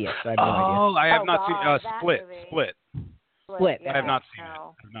didn't see it, so I have no idea. I have not seen Split. Split. I have not seen it.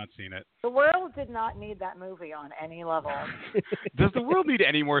 I've not seen it. The world did not need that movie on any level. Does the world need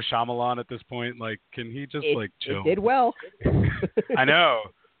any more Shyamalan at this point? Like, can he just chill? It did well. I know.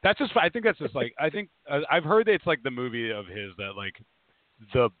 That's just. I think that's just like. I think I've heard that it's like the movie of his that like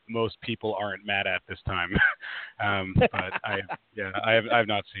the most people aren't mad at this time. But I've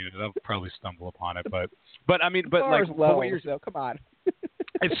not seen it. I'll probably stumble upon it, but I mean, but like what you're saying, come on.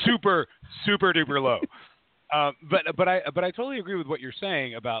 It's super duper low. But I totally agree with what you're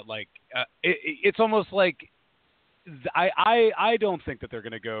saying about like it's almost like I don't think that they're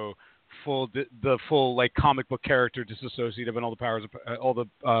going to go the full like comic book character disassociative and all the powers of all the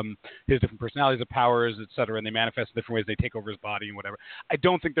his different personalities of powers, etc., and they manifest in different ways. They take over his body and whatever. I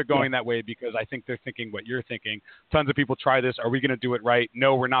don't think they're going that way, because I think they're thinking what you're thinking. Tons of people try this. Are we going to do it right?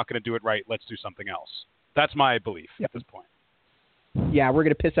 No, we're not going to do it right. Let's do something else. That's my belief at this point. Yeah, we're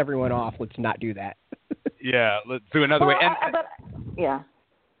going to piss everyone off. Let's not do that. Yeah, let's do another way.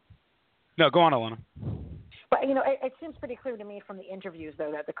 No, go on, Alana. But, it seems pretty clear to me from the interviews,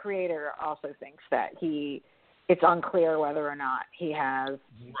 though, that the creator also thinks that it's unclear whether or not he has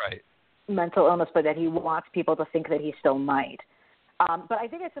mental illness, but that he wants people to think that he still might. But I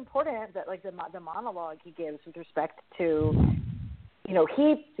think it's important that, like, the monologue he gives with respect to, he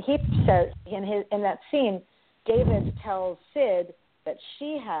says in that scene, David tells Sid that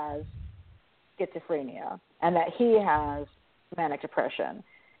she has schizophrenia and that he has manic depression.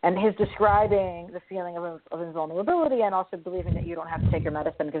 And his describing the feeling of invulnerability and also believing that you don't have to take your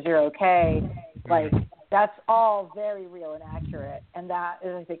medicine because you're okay, like, that's all very real and accurate. And that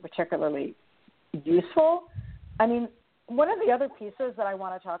is, I think, particularly useful. I mean, one of the other pieces that I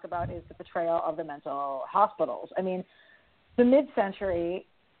want to talk about is the portrayal of the mental hospitals. I mean, the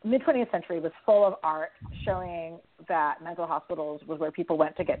mid-20th century was full of art showing that mental hospitals was where people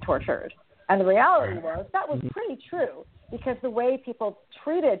went to get tortured. And the reality was that was pretty true, because the way people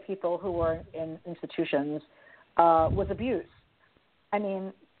treated people who were in institutions was abuse. I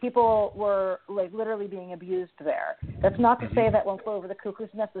mean, people were like literally being abused there. That's not to say that One Flew Over the Cuckoo's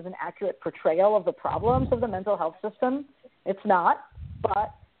Nest is an accurate portrayal of the problems of the mental health system. It's not,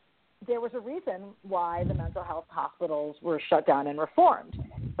 but there was a reason why the mental health hospitals were shut down and reformed.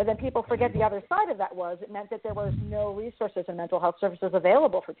 But then people forget the other side of that was it meant that there was no resources and mental health services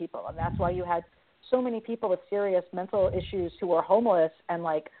available for people, and that's why you had so many people with serious mental issues who were homeless and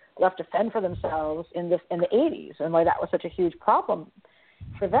like left to fend for themselves in the 80s, and why that was such a huge problem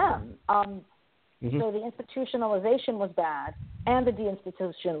for them. So the institutionalization was bad, and the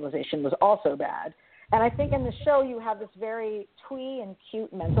deinstitutionalization was also bad. And I think in the show you have this very twee and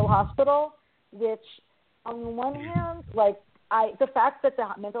cute mental hospital, which on the one hand, like the fact that the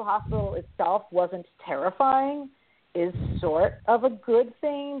mental hospital itself wasn't terrifying is sort of a good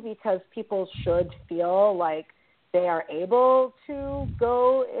thing, because people should feel like they are able to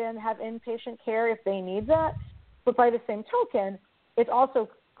go and have inpatient care if they need that. But by the same token, it's also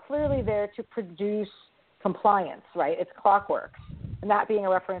clearly there to produce compliance, right? It's clockwork. And that being a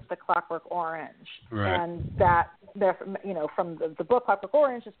reference to Clockwork Orange. Right. And that, from the book, Clockwork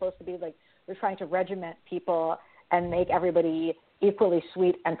Orange is supposed to be like they're trying to regiment people and make everybody equally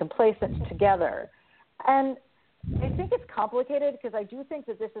sweet and complacent together. And I think it's complicated, because I do think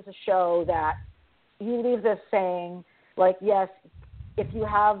that this is a show that you leave this saying, like, yes, if you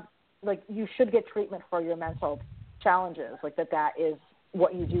have, like, you should get treatment for your mental challenges, like that is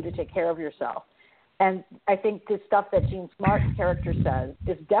what you do to take care of yourself. And I think the stuff that Jean Smart's character says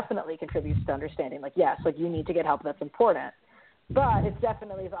is definitely contributes to understanding, like, yes, like you need to get help, that's important. But it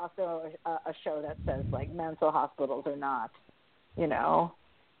definitely is also a show that says, like, mental hospitals are not,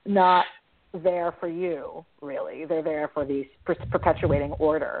 not there for you, really. They're there for the perpetuating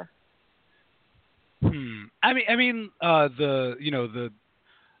order. I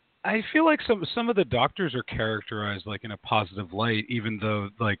feel like some of the doctors are characterized like in a positive light, even though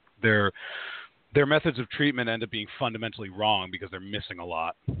like their methods of treatment end up being fundamentally wrong because they're missing a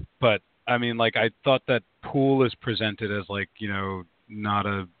lot. But I mean, like, I thought that Poole is presented as like, not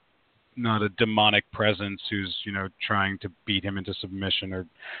a demonic presence who's, trying to beat him into submission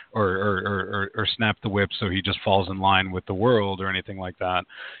or snap the whip so he just falls in line with the world or anything like that.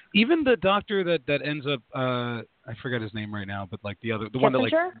 Even the doctor that ends up, I forget his name right now, but like the one that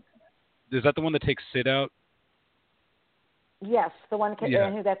like, is that the one that takes Sid out? Yes, the one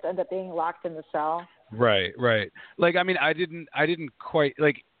who gets end up being locked in the cell. Right. Like, I mean, I didn't quite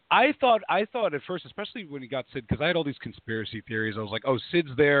like. I thought at first, especially when he got Sid, because I had all these conspiracy theories. I was like, oh,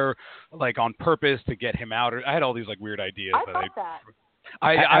 Sid's there like on purpose to get him out. I had all these like weird ideas. I thought that.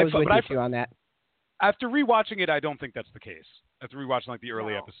 I was with you on that. After rewatching it, I don't think that's the case. After rewatching like the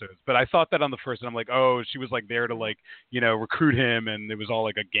early episodes, but I thought that on the first, and I'm like, oh, she was like there to like recruit him, and it was all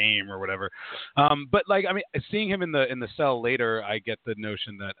like a game or whatever. But like, I mean, seeing him in the cell later, I get the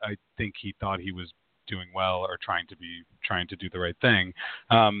notion that I think he thought he was doing well or trying to do the right thing.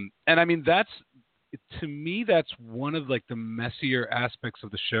 And I mean, to me, that's one of like the messier aspects of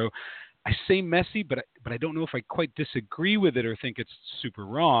the show. I say messy, but I don't know if I quite disagree with it or think it's super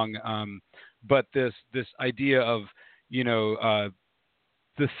wrong. But this idea of the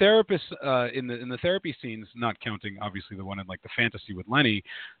therapist in the therapy scenes, not counting obviously the one in like the fantasy with Lenny,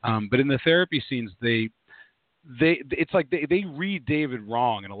 but in the therapy scenes, it's like they read David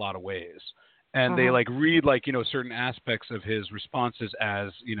wrong in a lot of ways. And they like read like, certain aspects of his responses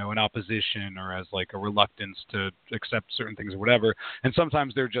as, an opposition or as like a reluctance to accept certain things or whatever. And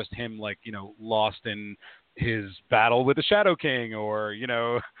sometimes they're just him like, lost in his battle with the Shadow King or,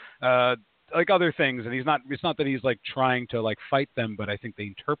 like other things. And it's not that he's like trying to like fight them, but I think they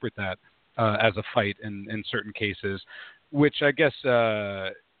interpret that as a fight in certain cases, which I guess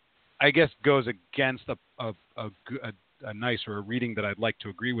goes against a nice or a reading that I'd like to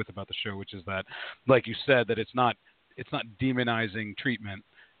agree with about the show, which is that, like you said, that it's not demonizing treatment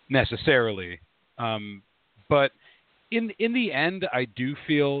necessarily. But in the end, I do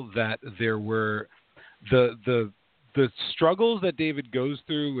feel that there were the struggles that David goes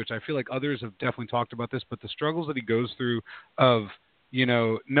through, which I feel like others have definitely talked about this, but the struggles that he goes through of,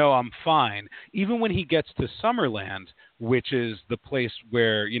 no, I'm fine. Even when he gets to Summerland, which is the place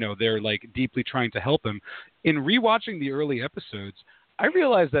where, they're like deeply trying to help him. In rewatching the early episodes, I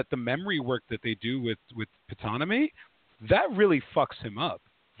realized that the memory work that they do with Patanomy, that really fucks him up.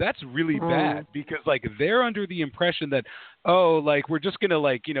 That's really bad because like they're under the impression that, oh, like we're just going to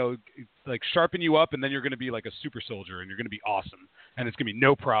like, like sharpen you up and then you're going to be like a super soldier and you're going to be awesome and it's going to be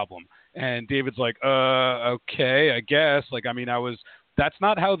no problem. And David's like, okay, I guess. Like, I mean, that's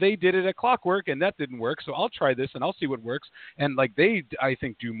not how they did it at Clockwork, and that didn't work, so I'll try this and I'll see what works. And like they, I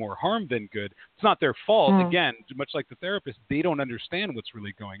think, do more harm than good. It's not their fault. Again, much like the therapist, they don't understand what's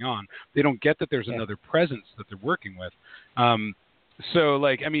really going on. They don't get that there's another presence that they're working with. So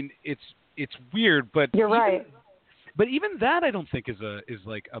like, I mean, it's weird, but you're right. But even that, I don't think is a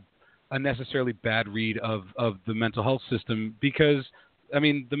necessarily bad read of the mental health system, because I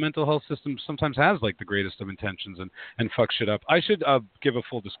mean, the mental health system sometimes has like the greatest of intentions and fucks shit up. I should give a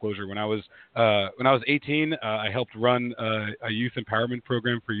full disclosure. When I was 18, I helped run a youth empowerment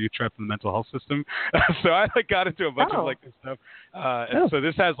program for youth trapped in the mental health system. So I like got into a bunch of like this stuff. And so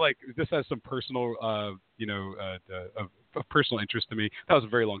this has some personal of personal interest to me. That was a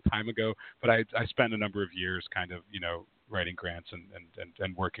very long time ago, but I spent a number of years kind of writing grants and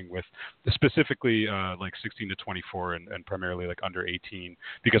working with specifically like 16 to 24 and primarily like under 18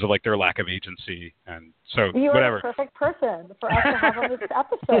 because of like their lack of agency. And so you whatever. are the perfect person for us to have on this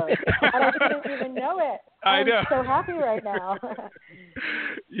episode. And I didn't even know it. I know. I'm so happy right now.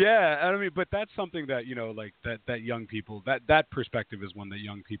 Yeah, I mean, but that's something that like that young people, that perspective is one that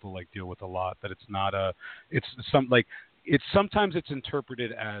young people like deal with a lot. That it's not sometimes it's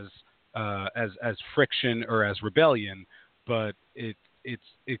interpreted as friction or as rebellion, but it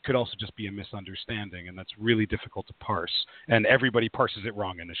could also just be a misunderstanding, and that's really difficult to parse. And everybody parses it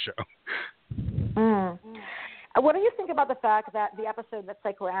wrong in the show. What do you think about the fact that the episode that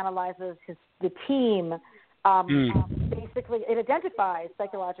psychoanalyzes the team, basically it identifies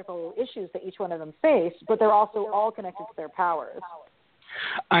psychological issues that each one of them face, but they're also all connected to their powers?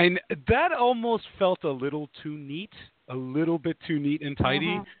 That almost felt a little too neat, a little bit too neat and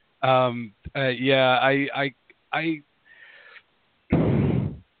tidy. I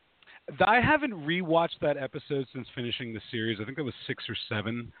haven't rewatched that episode since finishing the series. I think that was 6 or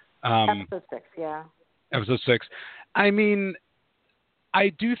 7. Episode 6, yeah. Episode 6. I mean, I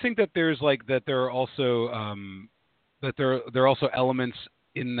do think that there are also there are also elements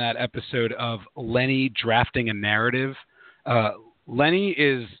in that episode of Lenny drafting a narrative. Lenny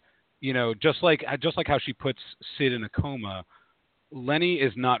is, just like how she puts Sid in a coma. Lenny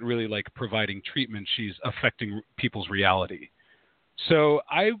is not really like providing treatment. She's affecting people's reality. So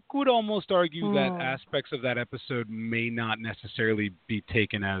I would almost argue that aspects of that episode may not necessarily be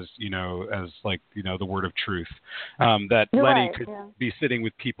taken as, the word of truth. That You're Lenny right, could be sitting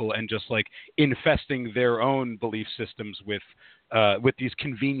with people and just like infesting their own belief systems with these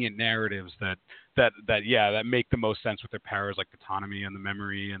convenient narratives that make the most sense with their powers, like autonomy and the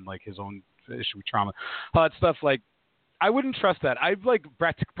memory and like his own issue with trauma. All that stuff, like, I wouldn't trust that. I like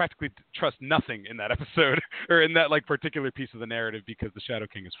practically trust nothing in that episode or in that like particular piece of the narrative because the Shadow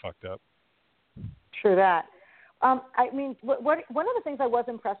King is fucked up. True that. I mean, one of the things I was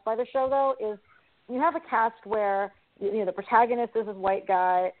impressed by the show though is you have a cast where the protagonist is this white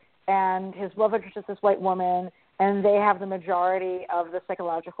guy and his love interest is this white woman, and they have the majority of the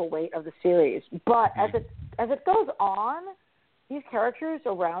psychological weight of the series. But as it goes on, these characters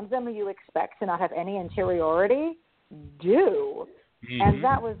around them who you expect to not have any interiority do. And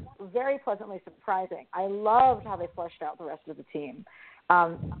that was very pleasantly surprising. I loved how they fleshed out the rest of the team.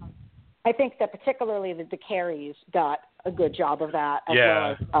 I think that particularly the Careys got a good job of that, as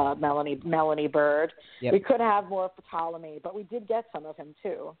well as Melanie Bird. Yep. We could have more of Ptolemy, but we did get some of him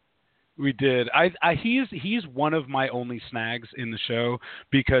too. We did. He's one of my only snags in the show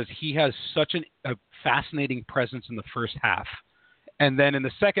because he has such a fascinating presence in the first half. And then in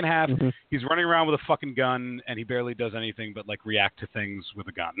the second half, he's running around with a fucking gun, and he barely does anything but, like, react to things with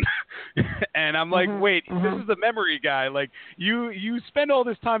a gun. And I'm like, wait, this is the memory guy. Like, you spend all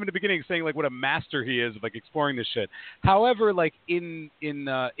this time in the beginning saying, like, what a master he is of, like, exploring this shit. However, like, in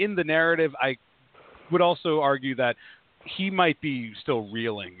the narrative, I would also argue that he might be still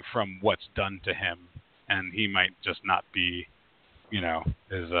reeling from what's done to him, and he might just not be,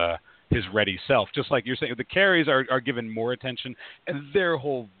 his ready self. Just like you're saying, the Careys are given more attention, and their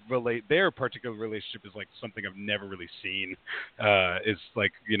particular relationship is like something I've never really seen. It's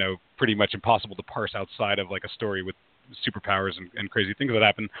like, pretty much impossible to parse outside of like a story with superpowers and crazy things that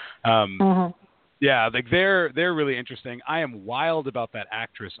happen. Yeah, like they're really interesting. I am wild about that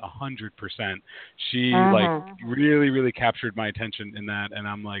actress 100%. She like really, really captured my attention in that, and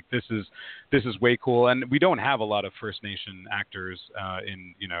I'm like, this is way cool. And we don't have a lot of First Nation actors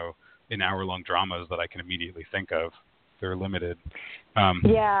in hour-long dramas that I can immediately think of. They're limited. She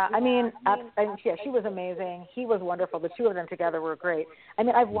was amazing. He was wonderful. The two of them together were great. I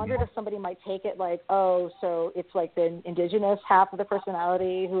mean, I've wondered if somebody might take it like, oh, so it's like the indigenous half of the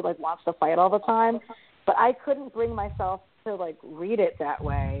personality who like wants to fight all the time. But I couldn't bring myself to like read it that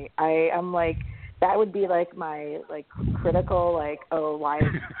way. I'm like, that would be like my like critical, like, oh, why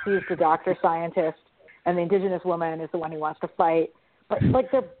he's the doctor scientist and the indigenous woman is the one who wants to fight. But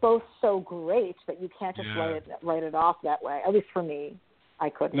like they're both so great that you can't just write it off that way. At least for me, I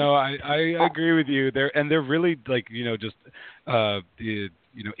couldn't. No, I agree with you. They're really like just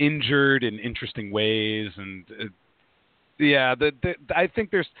injured in interesting ways, and I think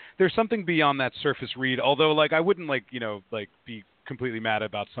there's something beyond that surface read. Although like I wouldn't be completely mad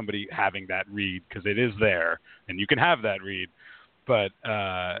about somebody having that read because it is there and you can have that read. But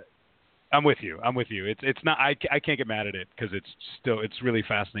I'm with you. It's not. I can't get mad at it because it's really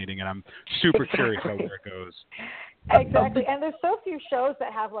fascinating, and I'm super curious about where it goes. Exactly, and there's so few shows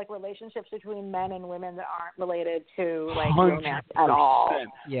that have like relationships between men and women that aren't related to like romance at all.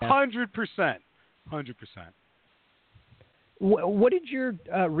 Yeah, 100%. What did your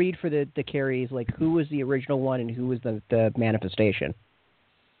read for the Carries? Like, who was the original one and who was the manifestation?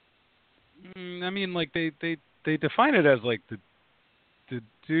 I mean, like they define it as like the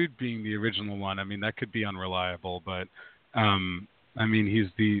dude being the original one. I mean, that could be unreliable, but I mean, he's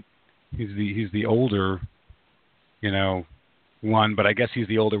the older, one. But I guess he's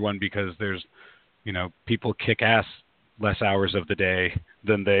the older one because there's, people kick ass less hours of the day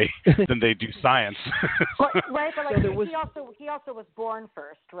than they do science. Right, but like he also was born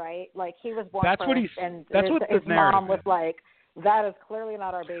first, right? Like he was born that's first, what he's, and that's his, what the his narrative mom was like, that is clearly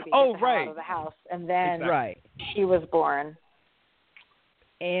not our baby. Oh, Get the hell right. out of the house, and then exactly. she was born.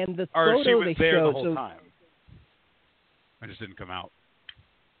 And the or photo she was they there show, the whole time. I just didn't come out.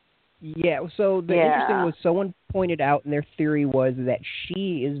 Yeah, so the interesting was someone pointed out, and their theory was that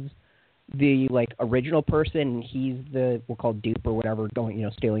she is the original person, and he's the we'll call dupe or whatever,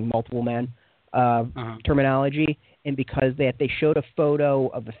 stealing multiple men terminology. And because they showed a photo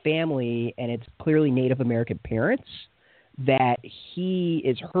of the family, and it's clearly Native American parents, that he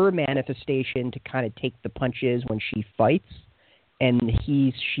is her manifestation to kind of take the punches when she fights, and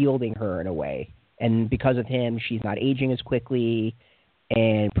he's shielding her in a way. And because of him, she's not aging as quickly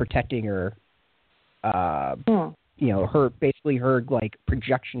and protecting her, her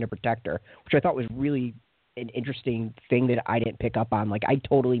projection to protect her, which I thought was really an interesting thing that I didn't pick up on. Like, I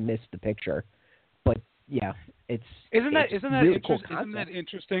totally missed the picture, but yeah, isn't that really cool concept. Isn't that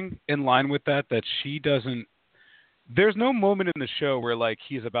interesting? In line with that she doesn't. There's no moment in the show where like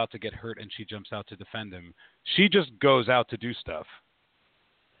he's about to get hurt and she jumps out to defend him. She just goes out to do stuff.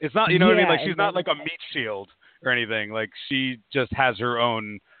 It's not, what I mean? Like she's not like a meat shield or anything. Like she just has her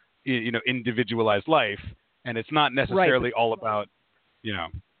own, individualized life, and it's not necessarily all about,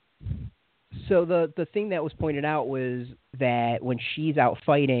 So the thing that was pointed out was that when she's out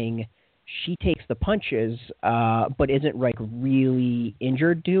fighting, she takes the punches, but isn't like really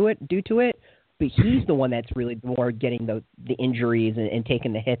injured due to it. But he's the one that's really more getting the injuries and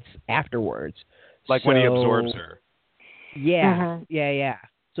taking the hits afterwards. Like when he absorbs her. Yeah, yeah.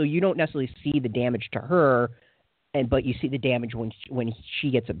 So you don't necessarily see the damage to her, but you see the damage when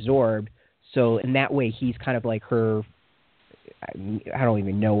she gets absorbed. So in that way, he's kind of like her. I don't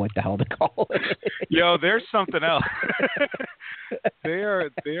even know what the hell to call it. Yo, there's something else. They are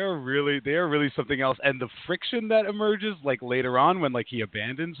really something else. And the friction that emerges like later on when like he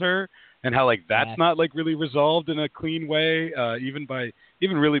abandons her, and how like that's not like really resolved in a clean way, even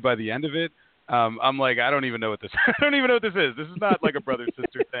really by the end of it. I'm like, I don't even know what this is. This is not like a brother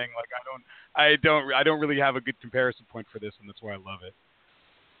sister thing. Like I don't really have a good comparison point for this, and that's why I love it.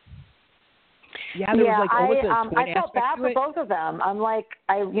 Yeah, there was like almost a twin I felt bad to for it. both of them. I'm like,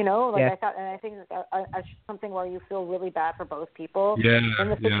 I thought, and I think that's something where you feel really bad for both people in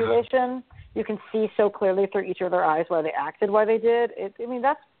the situation. You can see so clearly through each of their eyes why they acted, why they did.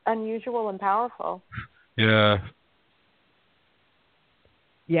 That's unusual and powerful. Yeah.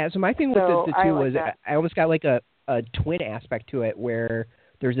 Yeah, so my thing with the two was I almost got like a twin aspect to it where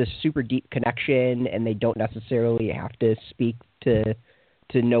there's this super deep connection and they don't necessarily have to speak to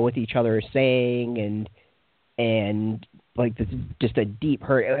know what each other is saying and like this is just a deep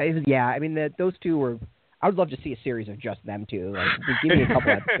hurt. Yeah, I mean those two were. I would love to see a series of just them two. Like, give me a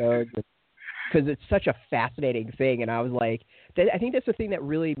couple episodes because it's such a fascinating thing. And I was like, I think that's the thing that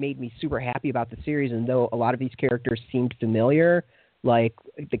really made me super happy about the series. And though a lot of these characters seemed familiar, like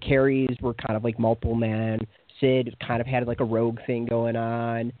the Carries were kind of like multiple men. Sid kind of had like a rogue thing going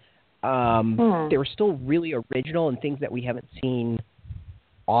on. They were still really original and things that we haven't seen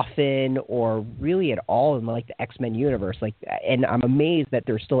often or really at all in like the X-Men universe. Like, and I'm amazed that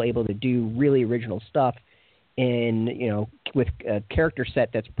they're still able to do really original stuff in, with a character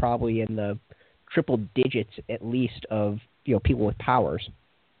set that's probably in the triple digits at least of, people with powers.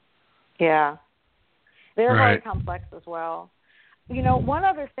 Yeah. They're very complex as well. One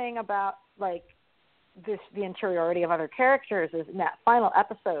other thing about like the interiority of other characters is in that final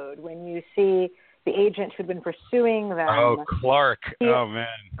episode when you see the agent who'd been pursuing them. Oh, Clark. Oh, man.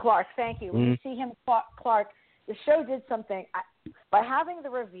 Clark, thank you. When you see him, Clark, the show did something. By having the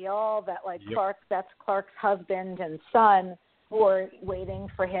reveal that, like, Yep. that's Clark's husband and son who are waiting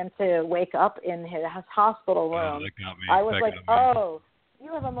for him to wake up in his hospital room, that got me. I was That like, got me. oh,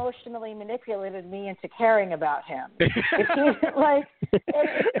 you have emotionally manipulated me into caring about him. If he, like,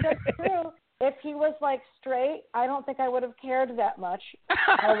 that's true. If he was, like, straight, I don't think I would have cared that much.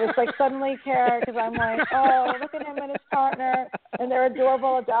 I was, like, suddenly cared because I'm like, oh, look at him and his partner and their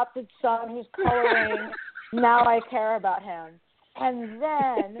adorable adopted son who's coloring. Now I care about him. And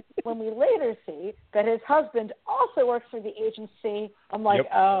then when we later see that his husband also works for the agency, I'm like,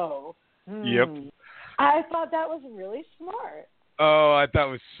 oh. Yep. I thought that was really smart. Oh, I thought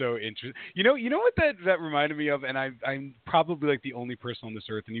it was so interesting. You know what that reminded me of, and I'm probably like the only person on this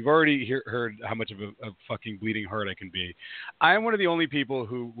earth, and you've already heard how much of a fucking bleeding heart I can be. I am one of the only people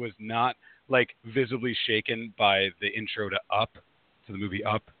who was not like visibly shaken by the intro to the movie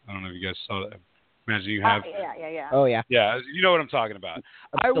Up. I don't know if you guys saw that. Imagine you have. Yeah. Oh, yeah. Yeah, you know what I'm talking about.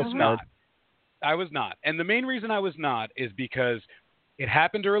 I was scared. not. And the main reason I was not is because it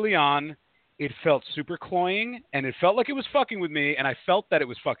happened early on. It felt super cloying, and it felt like it was fucking with me, and I felt that it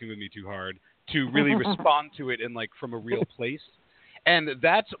was fucking with me too hard to really respond to it in like from a real place. And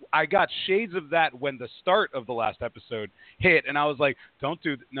I got shades of that when the start of the last episode hit, and I was like, don't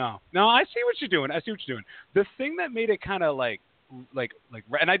do no, I see what you're doing. The thing that made it kind of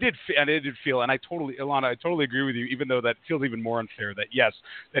and I did feel, and Ilana, I totally agree with you, even though that feels even more unfair that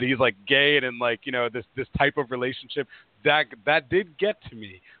he's like gay and like, you know, this type of relationship that did get to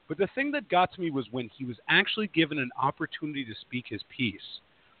me. But the thing that got to me was when he was actually given an opportunity to speak his piece.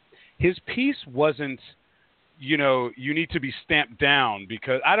 His piece wasn't, you know, you need to be stamped down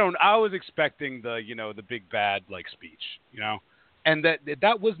because I was expecting the big bad like speech, you know. And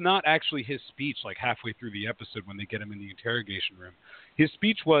that was not actually his speech. Like halfway through the episode, when they get him in the interrogation room, his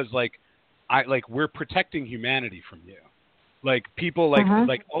speech was like, we're protecting humanity from you. Like people,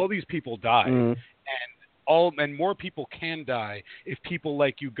 like all these people die, and more people can die if people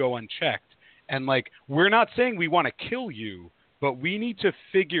like you go unchecked. And like we're not saying we want to kill you, but we need to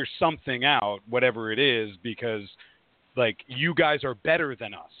figure something out, whatever it is, because like you guys are better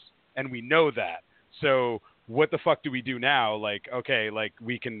than us, and we know that. So what the fuck do we do now? Like, okay, like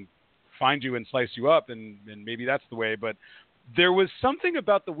we can find you and slice you up, and maybe that's the way. But there was something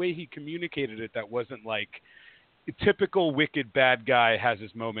about the way he communicated it that wasn't like a typical wicked bad guy has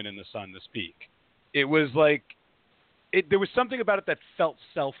his moment in the sun to speak. It was like there was something about it that felt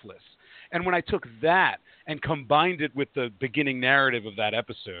selfless. And when I took that and combined it with the beginning narrative of that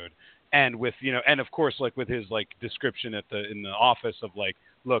episode, and with and of course like with his like description in the office of like,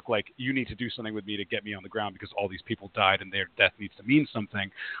 look, like you need to do something with me to get me on the ground because all these people died and their death needs to mean something.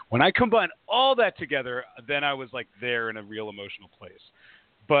 When I combined all that together, then I was like there in a real emotional place.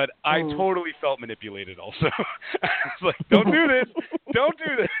 But I totally felt manipulated also. I was like, don't do this. Don't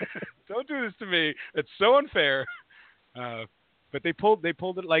do this. Don't do this to me. It's so unfair. But they pulled it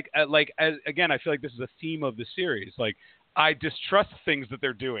as again, I feel like this is a theme of the series. Like I distrust things that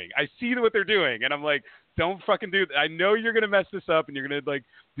they're doing. I see what they're doing and I'm like, don't fucking do that. I know you're going to mess this up and you're going to like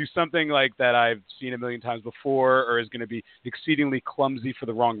do something like that I've seen a million times before or is going to be exceedingly clumsy for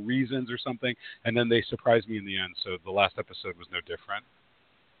the wrong reasons or something. And then they surprised me in the end. So the last episode was no different.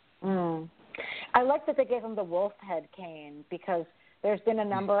 I like that they gave him the wolf head cane because there's been a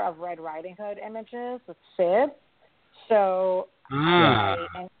number of Red Riding Hood images with Sid. So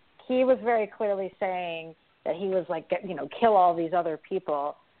and he was very clearly saying that he was like, kill all these other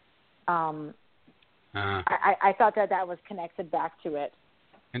people. I thought that was connected back to it.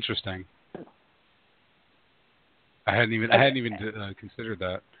 Interesting. I hadn't even considered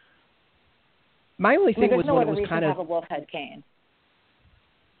that. My only thing was no when it other was kind of have a wolf head cane.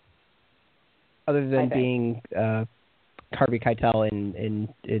 Other than being Harvey Keitel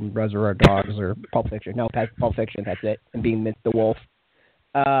in Reservoir Dogs or Pulp Fiction. No, Pulp Fiction, that's it. And being the wolf.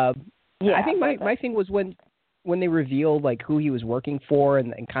 I think my thing was when they revealed like who he was working for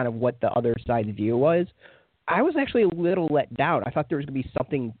and kind of what the other side's view was, I was actually a little let down. I thought there was going to be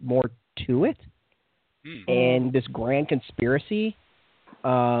something more to it. And this grand conspiracy.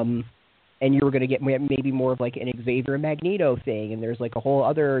 And you were going to get maybe more of like an Xavier and Magneto thing, and there's like a whole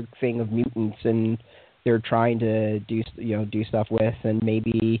other thing of mutants, and they're trying to do stuff with, and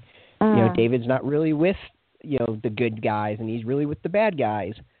maybe David's not really with the good guys, and he's really with the bad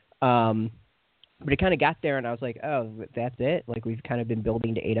guys. But it kind of got there, and I was like, oh, that's it. Like we've kind of been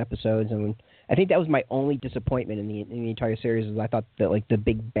building to 8 episodes, and I think that was my only disappointment in the entire series. Is I thought that like the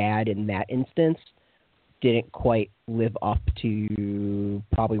big bad in that instance didn't quite live up to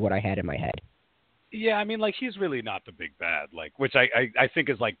probably what I had in my head. Yeah, I mean, like, he's really not the big bad, like, which I think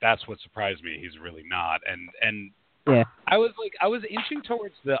is, like, that's what surprised me. He's really not. And Yeah. I was inching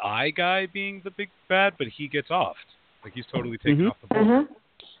towards the eye guy being the big bad, but he gets offed. Like, he's totally taken off the board.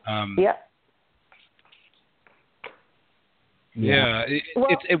 Yep. Yeah,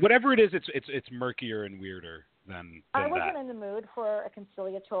 whatever it is, it's murkier and weirder than I wasn't that. in the mood for a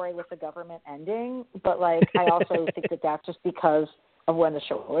conciliatory with the government ending, but like I also think that that's just because of when the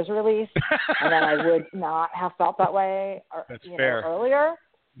show was released, and then I would not have felt that way earlier.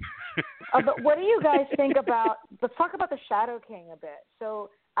 But what do you guys think about? Let's talk about the Shadow King a bit. So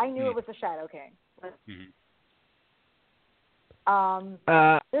I knew it was the Shadow King. There's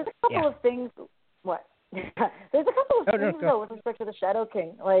a couple of things. What? There's a couple of things though with respect to the Shadow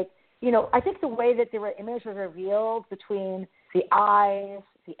King. Like, I think the way that the image was revealed between the eyes,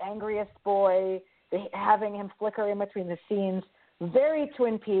 the angriest boy, having him flicker in between the scenes, very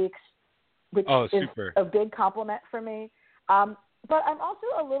Twin Peaks, which is a big compliment for me. But I'm also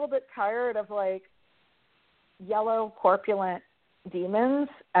a little bit tired of like yellow corpulent demons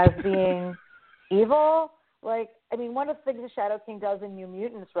as being evil. Like, I mean, one of the things the Shadow King does in New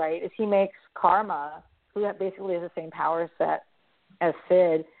Mutants, right, is he makes Karma, who basically has the same power set as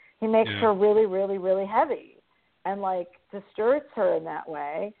Sid, he makes her really, really, really heavy and, like, distorts her in that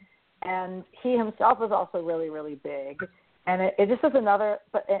way. And he himself is also really, really big. And it just is another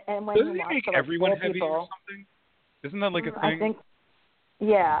 – and when doesn't he he make to, like, everyone heavy people, or something? Isn't that like a thing? I think –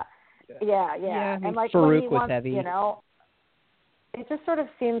 yeah. I and, like, Farouk when he was wants, heavy. It just sort of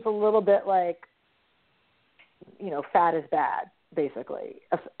seems a little bit like, fat is bad, basically.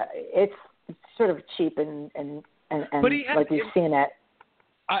 It's sort of cheap and like we've seen it.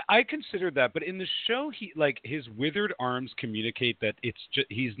 I considered that, but in the show, his withered arms communicate that it's just,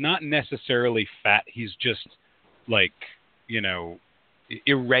 he's not necessarily fat. He's just like,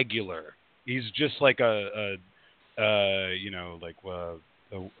 irregular. He's just like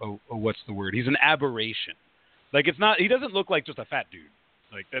what's the word? He's an aberration. Like, it's not. He doesn't look like just a fat dude.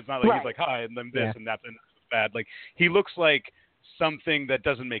 Like, that's not like he's like, hi, and then this and that's bad. Like, he looks like something that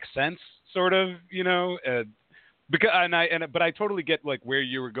doesn't make sense, sort of, but I totally get like where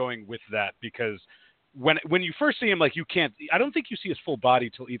you were going with that, because when you first see him, like, you can't. I don't think you see his full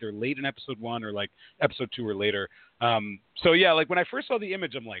body till either late in episode 1 or like episode 2 or later. So yeah, like when I first saw the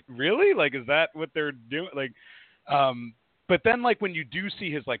image, I'm like, really? Like, is that what they're doing? Like, but then like when you do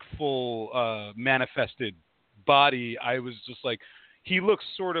see his like full manifested body, I was just like, he looks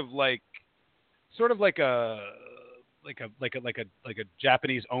sort of like a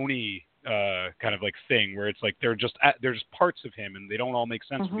Japanese oni kind of like thing, where it's like they're just parts of him and they don't all make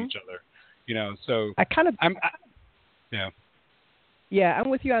sense with each other, So I'm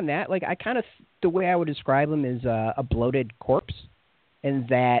with you on that. Like, the way I would describe him is a bloated corpse, and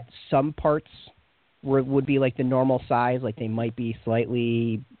that some parts would be like the normal size, like they might be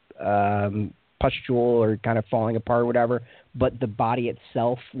slightly pustule or kind of falling apart or whatever, but the body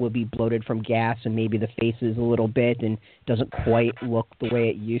itself will be bloated from gas, and maybe the face is a little bit and doesn't quite look the way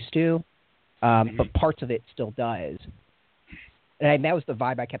it used to, but parts of it still does. And that was the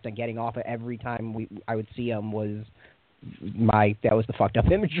vibe I kept on getting off of every time I would see him. That was the fucked up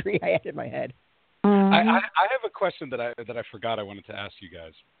imagery I had in my head. I have a question that I forgot I wanted to ask you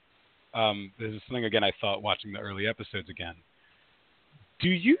guys. This is something, again, I thought watching the early episodes again. Do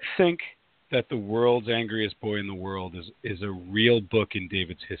you think that The World's Angriest Boy in the World is a real book in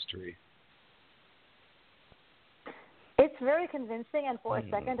David's history? It's very convincing, and for a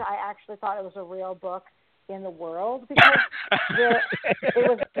second I actually thought it was a real book in the world, because it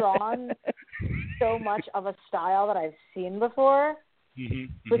was drawn so much of a style that I've seen before.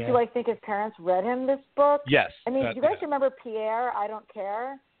 But do I think his parents read him this book? Yes. I mean, do you guys remember Pierre, I Don't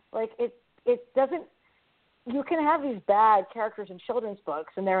Care? Like, it doesn't... You can have these bad characters in children's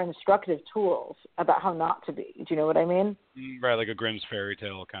books, and they're instructive tools about how not to be. Do you know what I mean? Right, like a Grimm's fairy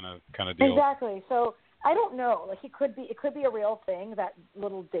tale kind of deal. Exactly. So I don't know. Like, it could be a real thing that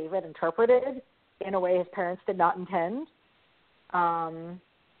little David interpreted in a way his parents did not intend. So all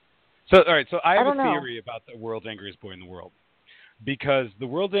right. So I have a theory about The World's Angriest Boy in the World, because The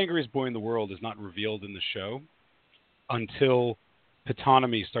World's Angriest Boy in the World is not revealed in the show until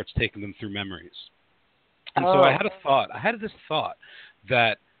Ptolemy starts taking them through memories. And so I had this thought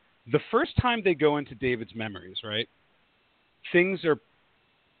that the first time they go into David's memories, right,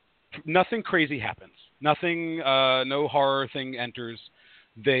 nothing crazy happens. Nothing, no horror thing enters.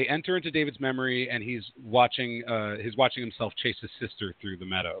 They enter into David's memory, and he's watching himself chase his sister through the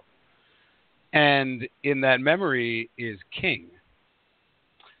meadow. And in that memory is King.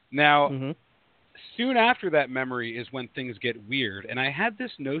 Now, soon after that memory is when things get weird. And I had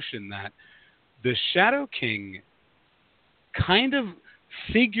this notion that the Shadow King kind of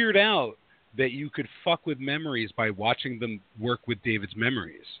figured out that you could fuck with memories by watching them work with David's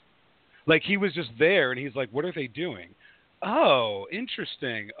memories. Like, he was just there, and he's like, what are they doing? Oh,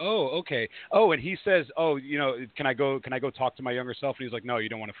 interesting. Oh, okay. Oh, and he says, oh, can I go talk to my younger self? And he's like, no, you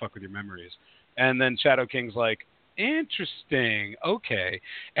don't want to fuck with your memories. And then Shadow King's like, interesting. Okay.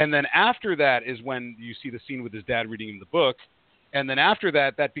 And then after that is when you see the scene with his dad reading him the book. And then after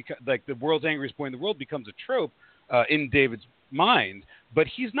that, like the world's angriest boy in the world becomes a trope in David's mind, but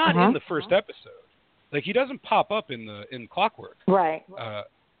he's not in the first episode. Like, he doesn't pop up in Clockwork. Right.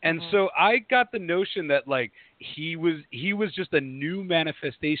 And so I got the notion that, like, he was just a new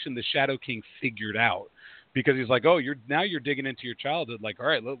manifestation the Shadow King figured out, because he's like, oh, you're digging into your childhood. Like, all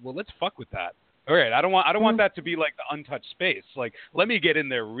right, well, let's fuck with that. All right, I don't want that to be like the untouched space. Like, let me get in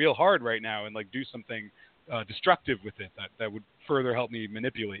there real hard right now and like do something destructive with it that would further help me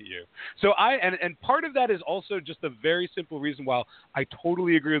manipulate you. So and part of that is also just a very simple reason. While I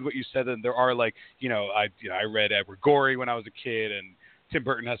totally agree with what you said, that there are, like, I read Edward Gorey when I was a kid, and Tim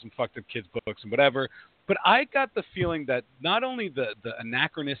Burton has some fucked up kids books and whatever. But I got the feeling that not only the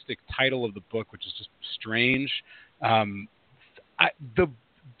anachronistic title of the book, which is just strange,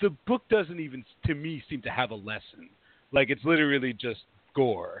 the book doesn't even, to me, seem to have a lesson. Like, it's literally just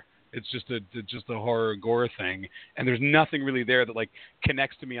gore. It's just a horror gore thing, and there's nothing really there that, like,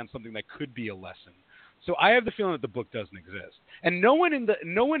 connects to me on something that could be a lesson. So I have the feeling that the book doesn't exist, and no one in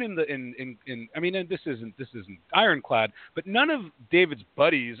I mean, and this isn't ironclad, but none of David's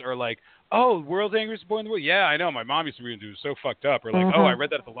buddies are like, oh, world's angriest boy in the world. Yeah, I know. My mom used to read it. It was so fucked up. Or like, oh, I read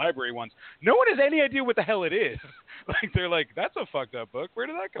that at the library once. No one has any idea what the hell it is. Like, they're like, that's a fucked up book. Where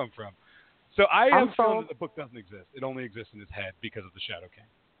did that come from? So I have the feeling that the book doesn't exist. It only exists in his head because of the Shadow King.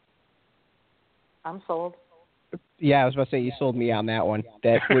 I'm sold. Yeah, I was about to say, you sold me on that one.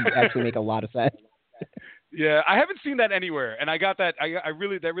 That would actually make a lot of sense. Yeah, I haven't seen that anywhere, and I got that.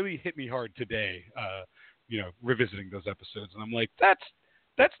 That really hit me hard today. Revisiting those episodes, and I'm like,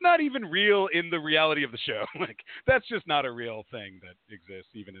 that's not even real in the reality of the show. Like, that's just not a real thing that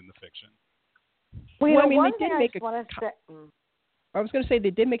exists even in the fiction. Well, I mean, one they thing did I make just want to say. I was going to say,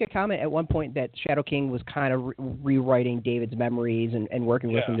 they did make a comment at one point that Shadow King was kind of rewriting David's memories and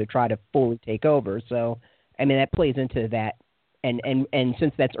working with him to try to fully take over. So, I mean, that plays into that. And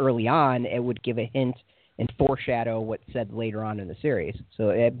since that's early on, it would give a hint and foreshadow what's said later on in the series.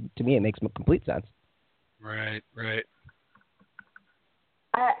 So, to me, it makes complete sense. Right.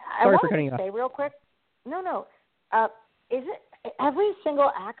 I Sorry want for cutting to you say real quick. No. Is it every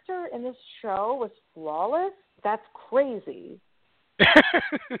single actor in this show was flawless? That's crazy.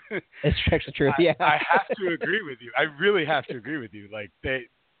 It's actually true. Yeah, I have to agree with you. I really have to agree with you. Like, they,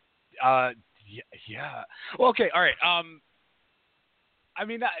 yeah. Well, okay, all right. I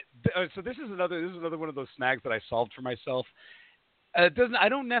mean, so this is another one of those snags that I solved for myself. I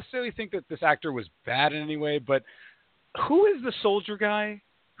don't necessarily think that this actor was bad in any way, but who is the soldier guy?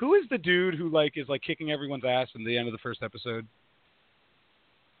 Who is the dude who is kicking everyone's ass in the end of the first episode?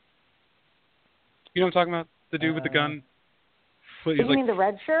 You know what I'm talking about? The dude with the gun. You mean the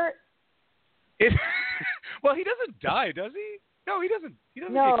red shirt? Well, he doesn't die, does he? No, he doesn't. He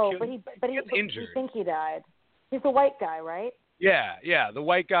doesn't get killed. but he gets injured. You think he died? He's the white guy, right? Yeah, the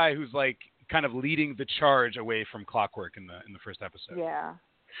white guy who's kind of leading the charge away from Clockwork in the first episode. Yeah.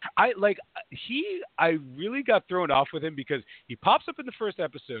 I really got thrown off with him because he pops up in the first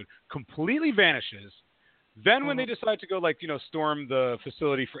episode, completely vanishes. Then when they decide to go storm the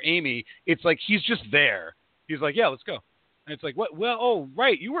facility for Amy, it's like he's just there. He's like, yeah, let's go. And it's like, what? Well, oh,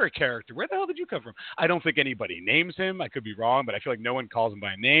 right, you were a character. Where the hell did you come from? I don't think anybody names him. I could be wrong, but I feel like no one calls him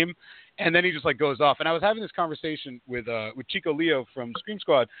by name. And then he just goes off. And I was having this conversation with Chico Leo from Scream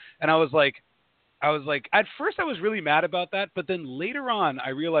Squad, and I was like, at first I was really mad about that, but then later on I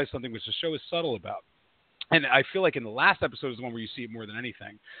realized something which the show is subtle about. And I feel like in the last episode is the one where you see it more than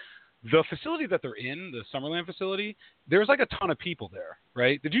anything. The facility that they're in, the Summerland facility, there's a ton of people there,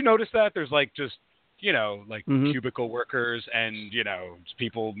 right? Did you notice that? There's just cubicle workers and, just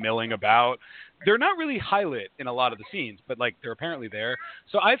people milling about. They're not really high lit in a lot of the scenes, but they're apparently there.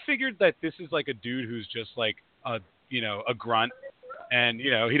 So I figured that this is a dude who's just a grunt, and,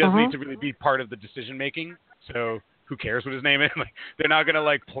 he doesn't need to really be part of the decision making. So who cares what his name is? They're not going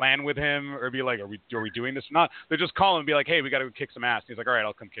to plan with him or be like, are we doing this or not? They just call him and be like, hey, we got to kick some ass. And he's like, all right,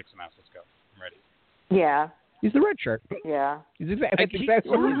 I'll come kick some ass. Let's go. I'm ready. Yeah. He's the red shirt. Yeah. He's exactly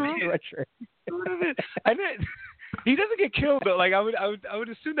the red shirt. He doesn't get killed, but I would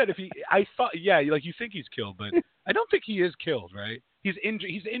assume that if I thought, you think he's killed, but I don't think he is killed, right? He's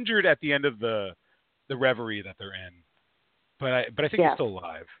injured at the end of the the reverie that they're in. But I think he's still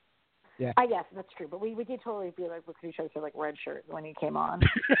alive. Yeah. Yes, that's true. But we did totally feel like look at each other like red shirt when he came on.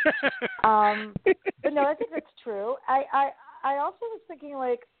 But no, I think that's true. I also was thinking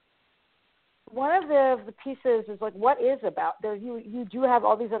like one of the pieces is like what is about there. You do have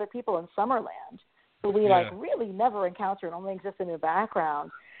all these other people in Summerland who we like really never encounter and only exist in the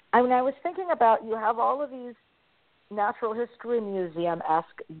background. I mean, I was thinking about you have all of these natural history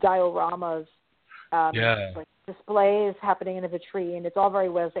museum-esque dioramas, like displays happening in a vitrine. It's all very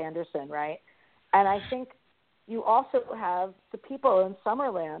Wes Anderson, right? And I think you also have the people in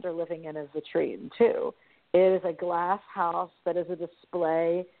Summerland are living in a vitrine too. It is a glass house that is a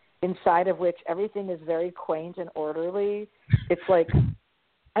display inside of which everything is very quaint and orderly. It's like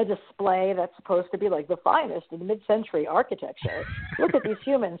a display that's supposed to be like the finest in mid-century architecture. Look at these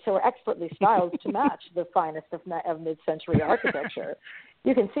humans who are expertly styled to match the finest of mid-century architecture.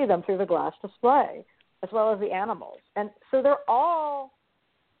 You can see them through the glass display, as well as the animals. And so they're all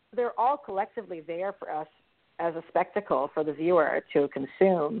collectively there for us as a spectacle for the viewer to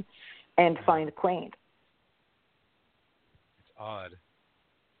consume and find quaint. It's odd.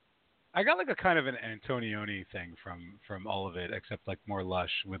 I got like a kind of an Antonioni thing from all of it, except like more lush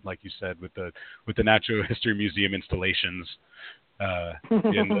with, like you said, with the Natural History Museum installations, and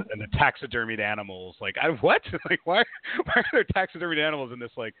the taxidermied animals. Like, what? Like, why are there taxidermied animals in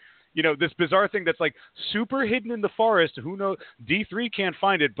this? Like, this bizarre thing that's like super hidden in the forest. Who knows? D3 can't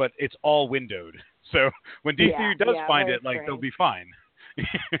find it, but it's all windowed. So when D3 does find it, like, they'll be fine. It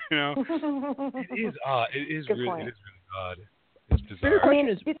is odd. It is really odd. It's bizarre. I mean,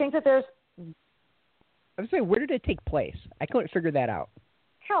 do you think that there's... I was saying, where did it take place? I couldn't figure that out.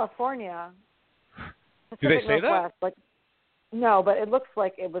 California. Do they say that? Like, no, but it looks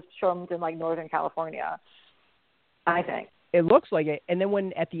like it was filmed in like Northern California, I think. It looks like it. And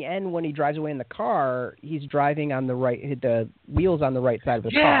then at the end, when he drives away in the car, he's driving on the the wheels on the right side of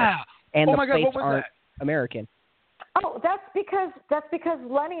the car. And the plates aren't American. Oh, that's because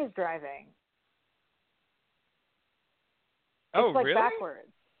Lenny's driving. It's like really? backwards.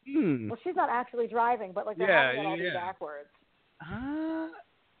 Well, she's not actually driving, but like they're having it all be backwards. Yeah,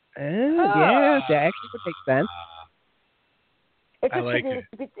 that actually would make sense.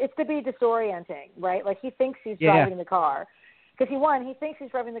 It's to be disorienting, right? Like he thinks he's driving the car because he thinks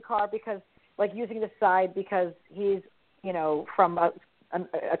he's driving the car because like using the side because he's from a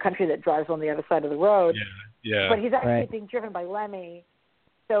country that drives on the other side of the road. Yeah. But he's actually being driven by Lemmy.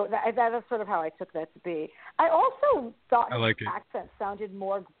 So that is sort of how I took that to be. I also thought his accent sounded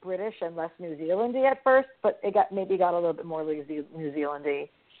more British and less New Zealandy at first, but it got a little bit more New Zealandy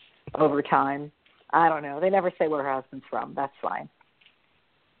over time. I don't know. They never say where her husband's from. That's fine.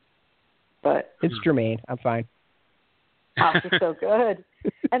 But it's Jermaine. I'm fine. Oh, he's so good.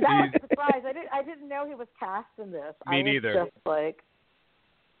 And that was a surprise. I didn't know he was cast in this. Me neither. I was just like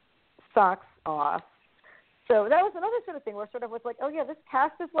socks off. So that was another sort of thing where sort of was like, oh yeah, this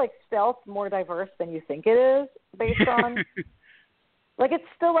cast is like stealth more diverse than you think it is based on like it's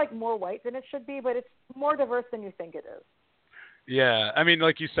still like more white than it should be, but it's more diverse than you think it is. Yeah, I mean,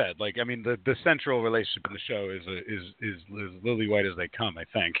 like you said, the central relationship in the show is lily white as they come, I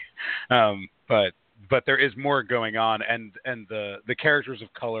think. But there is more going on, and the characters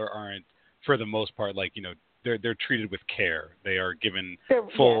of color aren't, for the most part, they're treated with care. They are given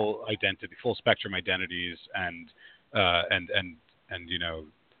full identity, full spectrum identities, and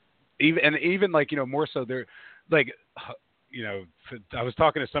even more so they're like. I was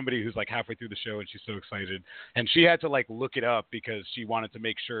talking to somebody who's like halfway through the show and she's so excited, and she had to look it up because she wanted to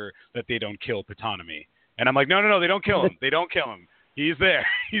make sure that they don't kill Ptonomy. And I'm like, no, they don't kill him. They don't kill him. He's there.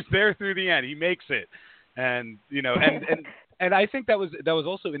 He's there through the end. He makes it. And and I think that was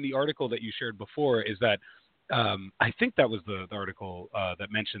also in the article that you shared before. Is that I think that was the article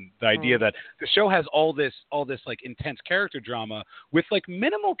that mentioned the idea that the show has all this intense character drama with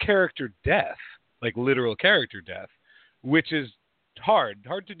minimal character death, literal character death, which is hard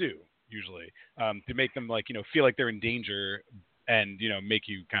to do usually, to make them feel like they're in danger and make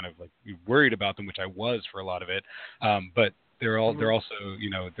you kind of worried about them, which I was for a lot of it. But they're also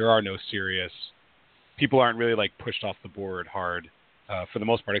there are no serious people, aren't really pushed off the board hard for the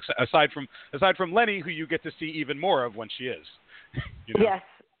most part, aside from Lenny, who you get to see even more of when she is. Yes.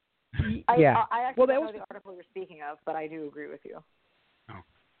 Yeah. I actually don't know the article you're speaking of, but I do agree with you. Oh.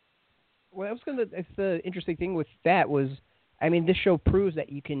 Well, the interesting thing with that was, I mean, this show proves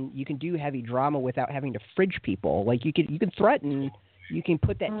that you can do heavy drama without having to fridge people. You can threaten, you can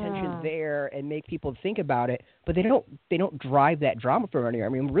put that tension there and make people think about it, but they don't drive that drama from anywhere. I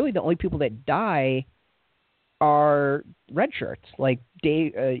mean, really, the only people that die are red shirts. Like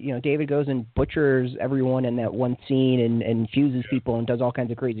David goes and butchers everyone in that one scene and infuses people and does all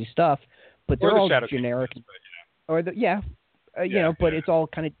kinds of crazy stuff. But they're all generic. But it's all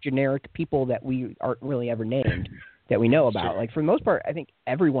kind of generic people that we aren't really ever named that we know about. Like, for the most part, I think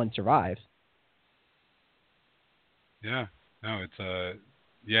everyone survives. Yeah. No, it's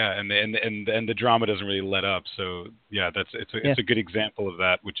and the drama doesn't really let up. So yeah, it's a good example of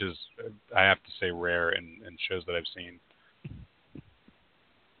that, which is, I have to say, rare in shows that I've seen.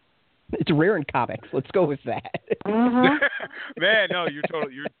 It's rare in comics. Let's go with that. Mm-hmm. Man, no, you are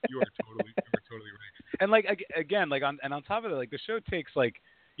totally right. And like again, like on top of it, like the show takes like,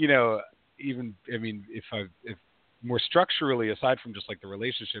 even, I mean, if more structurally, aside from just like the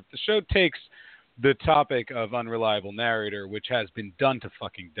relationship, the show takes the topic of unreliable narrator, which has been done to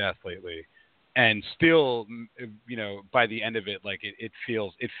fucking death lately, and still, by the end of it, like it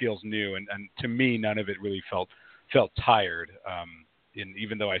feels new, and to me, none of it really felt tired.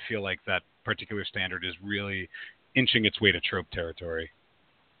 Even though I feel like that particular standard is really inching its way to trope territory.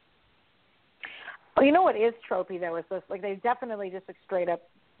 Well, you know what is tropey though is this, like, they definitely just like straight up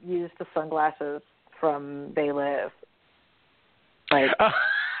used the sunglasses from They Live. Like,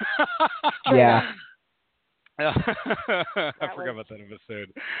 yeah. I forgot about that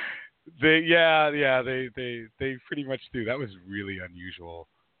episode. They pretty much do. That was really unusual.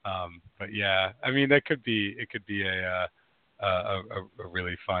 But yeah, I mean, it could be a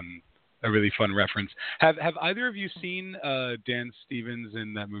really fun reference. Have either of you seen Dan Stevens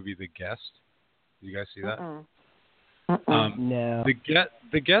in that movie The Guest? Did you guys see that? No.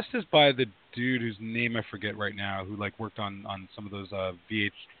 The Guest is by the dude whose name I forget right now, who like worked on some of those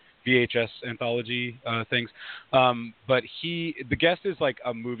VHS anthology things. But The Guest is like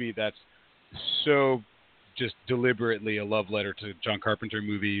a movie that's so just deliberately a love letter to John Carpenter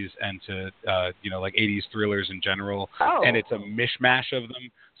movies and to like 80s thrillers in general. Oh. And it's a mishmash of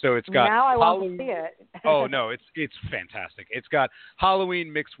them. So it's got now I want to see it. Oh no, it's fantastic. It's got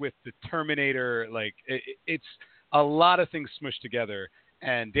Halloween mixed with the Terminator. Like it's a lot of things smushed together.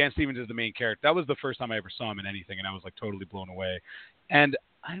 And Dan Stevens is the main character. That was the first time I ever saw him in anything, and I was like totally blown away. And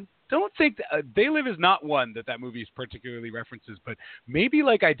I don't think They Live is not one that movie is particularly references, but maybe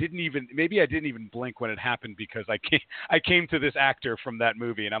I didn't even blink when it happened, because I came to this actor from that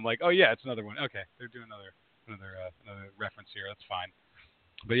movie, and I'm like, oh yeah, it's another one. Okay, they're doing another reference here. That's fine.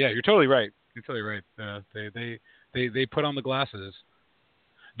 But yeah, you're totally right. They put on the glasses.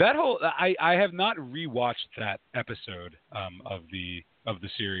 That whole I have not rewatched that episode of the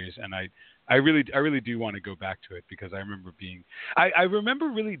series, and I really do want to go back to it, because I remember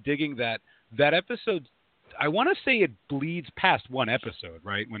really digging that episode. I want to say it bleeds past one episode,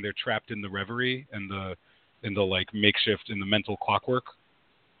 right, when they're trapped in the reverie and the like makeshift in the mental clockwork.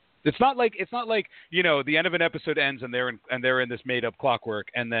 It's not like the end of an episode ends and they're in this made up clockwork,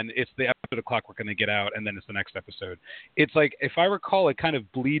 and then it's the episode of clockwork and they get out, and then it's the next episode. It's like, if I recall, it kind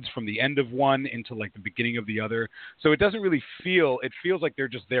of bleeds from the end of one into like the beginning of the other. So it doesn't really feel. It feels like they're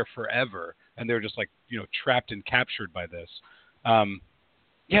just there forever, and they're just like trapped and captured by this.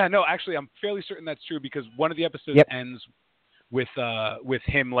 Yeah, no, actually, I'm fairly certain that's true, because one of the episodes ends with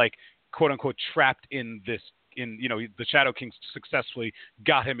him like quote unquote trapped in this. The Shadow King successfully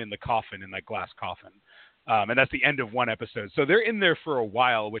got him in the coffin, in that glass coffin. And that's the end of one episode. So they're in there for a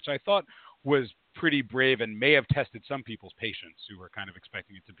while, which I thought was pretty brave and may have tested some people's patience, who were kind of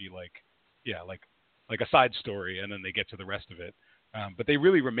expecting it to be like a side story, and then they get to the rest of it. But they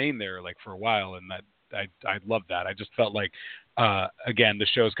really remain there like for a while, and that I love that. I just felt like, again, the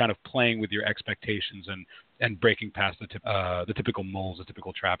show's kind of playing with your expectations and breaking past the typical molds, the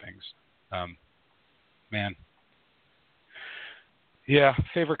typical trappings. Man. Yeah,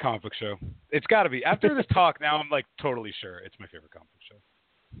 favorite comic book show. It's got to be. After this talk, now I'm like totally sure it's my favorite comic book show.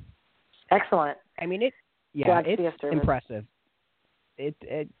 Excellent. I mean, it's impressive.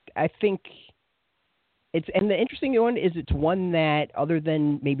 I think and the interesting one is it's one that, other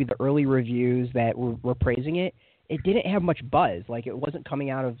than maybe the early reviews that were praising it, it didn't have much buzz. Like, it wasn't coming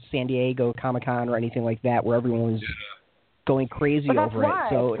out of San Diego Comic-Con or anything like that, where everyone was going crazy over it.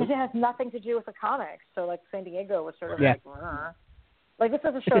 So it has nothing to do with the comics. So like San Diego was sort of like this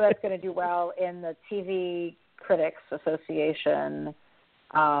is a show that's going to do well in the TV Critics Association.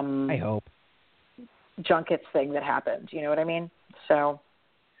 I hope junkets thing that happened. You know what I mean? So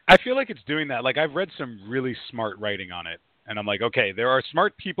I feel like it's doing that. Like, I've read some really smart writing on it, and I'm like, okay, there are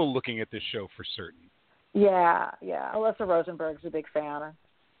smart people looking at this show for certain. Yeah. Alyssa Rosenberg's a big fan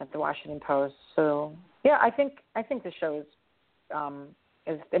at the Washington Post. So yeah, I think the show is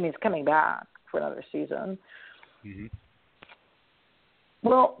it's coming back for another season. Mm-hmm.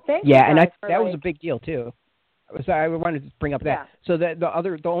 Well, thank you. Yeah, and that was a big deal too. So I wanted to bring up that. Yeah. So the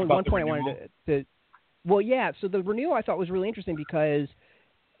only About one the point I wanted to well, yeah. So the renewal I thought was really interesting because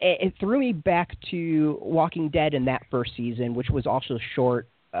it threw me back to Walking Dead in that first season, which was also short.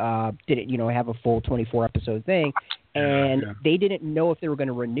 Didn't have a full 24 episode thing, and they didn't know if they were going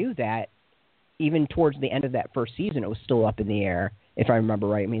to renew that. Even towards the end of that first season, it was still up in the air, if I remember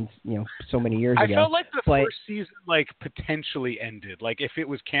right. I mean, so many years ago. I felt like the first season, like, potentially ended. Like, if it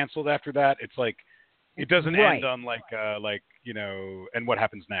was canceled after that, it's like it doesn't end on and what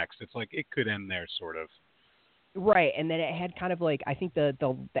happens next. It's like it could end there, sort of. Right, and then it had kind of like I think the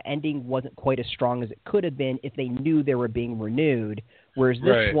ending wasn't quite as strong as it could have been if they knew they were being renewed. Whereas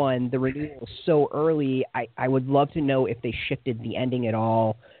this one, the renewal was so early. I would love to know if they shifted the ending at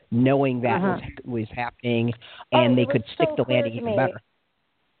all, knowing that was happening, and they could stick the landing even better.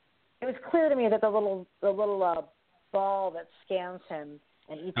 It was clear to me that the little ball that scans him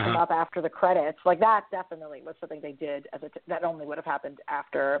and eats him up after the credits, like that definitely was something they did. That only would have happened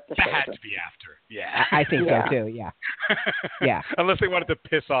after the show. That had to be after, yeah. I think so too, yeah. Yeah. Unless they wanted to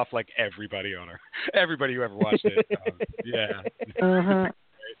piss off like everybody who ever watched it. Yeah.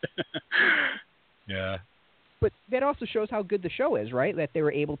 Yeah. But that also shows how good the show is, right? That they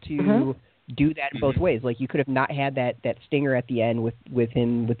were able to do that in both ways. Like you could have not had that stinger at the end with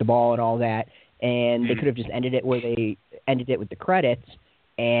him with the ball and all that, and they could have just ended it where they ended it with the credits.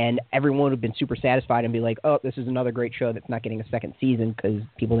 And everyone would have been super satisfied and be like, oh, this is another great show that's not getting a second season because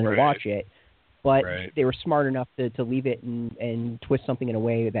people didn't watch it. But they were smart enough to leave it and twist something in a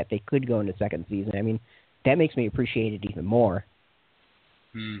way that they could go into second season. I mean, that makes me appreciate it even more.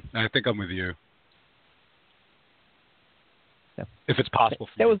 I think I'm with you. So, if it's possible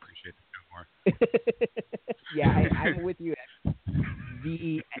for me to appreciate the show more. Yeah, I'm with you.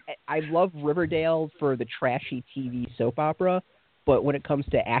 I love Riverdale for the trashy TV soap opera. But when it comes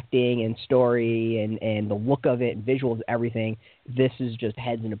to acting and story and the look of it and visuals, everything, this is just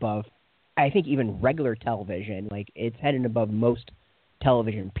heads and above. I think even regular television, like it's head and above most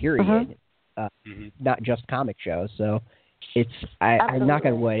television, period, not just comic shows. So I'm not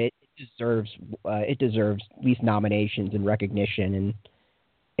going to wood. It deserves at least nominations and recognition,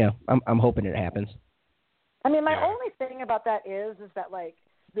 and I'm hoping it happens. I mean, my only thing about that is that like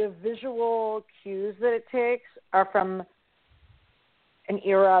the visual cues that it takes are from an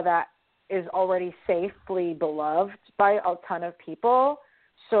era that is already safely beloved by a ton of people.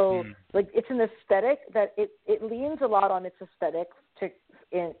 So, like, it's an aesthetic that it leans a lot on its aesthetic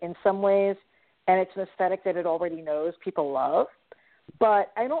in some ways, and it's an aesthetic that it already knows people love.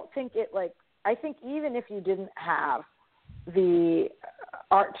 But I don't think I think even if you didn't have the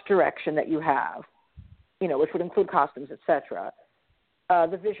art direction that you have, which would include costumes, etc.,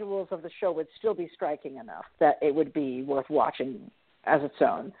 the visuals of the show would still be striking enough that it would be worth watching as its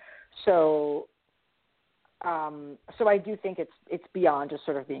own. So I do think it's beyond just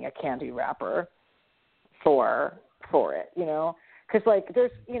sort of being a candy wrapper for it, because like there's,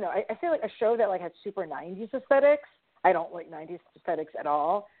 I feel like a show that like had super 90s aesthetics. I don't like 90s aesthetics at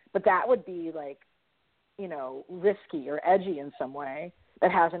all, but that would be like, risky or edgy in some way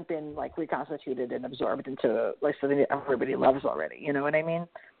that hasn't been like reconstituted and absorbed into like something that everybody loves already. You know what I mean?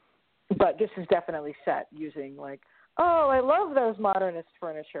 But this is definitely set using like, oh, I love those modernist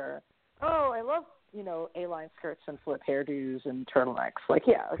furniture. Oh, I love, A-line skirts and flip hairdos and turtlenecks. Like,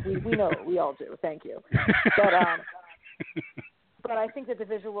 yeah, we know, we all do. Thank you. But I think that the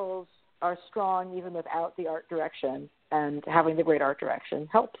visuals are strong even without the art direction, and having the great art direction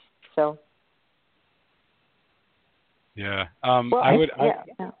helps. So. Yeah.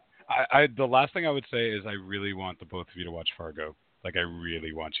 The last thing I would say is I really want the both of you to watch Fargo. Like, I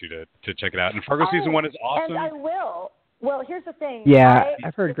really want you to check it out. And Fargo season 1 is awesome. And I will. Well, here's the thing. Yeah,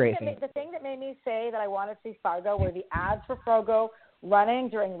 I've heard great things. The thing that made me say that I want to see Fargo were the ads for Fargo running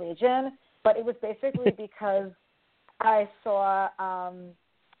during Legion, but it was basically because I saw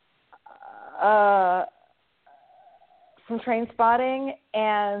some Train Spotting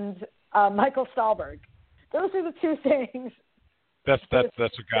and Michael Stahlberg. Those are the two things. That's what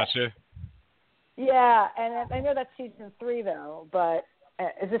gotcha. Yeah, and I know that's season 3 though, but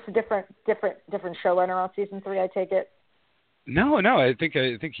is this a different showrunner on season 3? I take it. No, I think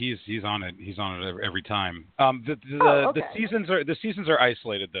he's on it. He's on it every time. Okay. The seasons are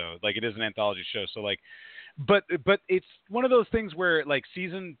isolated though. Like it is an anthology show, so like, but it's one of those things where like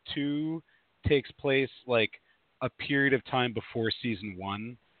season 2 takes place like a period of time before season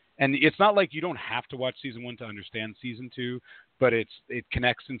 1, and it's not like you don't have to watch season 1 to understand season 2. But it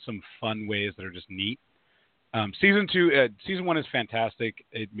connects in some fun ways that are just neat. Season 1 is fantastic.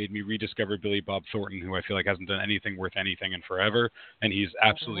 It made me rediscover Billy Bob Thornton, who I feel like hasn't done anything worth anything in forever, and he's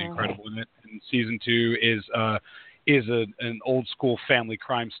absolutely incredible in it. And Season 2 is an old school family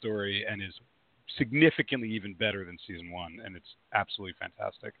crime story and is significantly even better than Season 1, and it's absolutely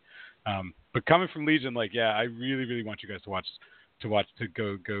fantastic. But coming from Legion, I really, really want you guys to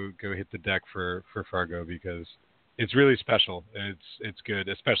go hit the deck for Fargo, because it's really special. It's good,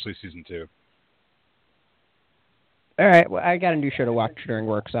 especially Season 2. All right, well, I got a new show to watch during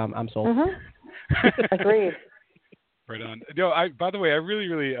work, so I'm sold. Agreed. Right on. No, by the way, I really,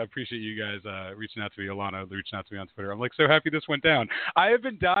 really appreciate you guys reaching out to me, Alana, reaching out to me on Twitter. I'm so happy this went down. I have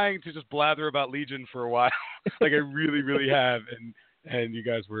been dying to just blather about Legion for a while. I really, really have, and you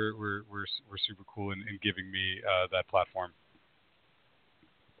guys were super cool in giving me that platform.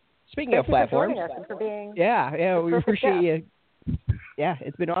 Speaking of platforms, we appreciate you. Yeah,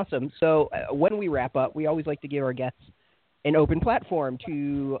 it's been awesome. So when we wrap up, we always like to give our guests an open platform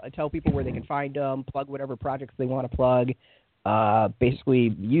to tell people where they can find them, plug whatever projects they want to plug,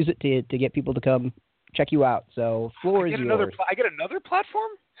 basically use it to get people to come check you out. So floor is yours. I get another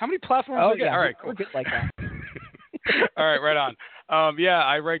platform? How many platforms do I get? Yeah, all right, cool. We're good like that. All right, right on.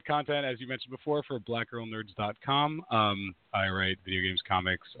 I write content, as you mentioned before, for blackgirlnerds.com. I write video games,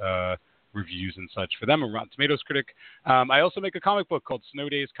 comics, reviews and such for them. I'm a Rotten Tomatoes critic. I also make a comic book called Snow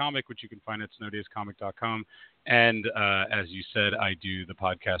Days Comic, which you can find at snowdayscomic.com. And as you said, I do the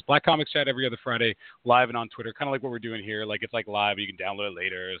podcast Black Comics Chat every other Friday, live and on Twitter, kind of like what we're doing here. It's like live, you can download it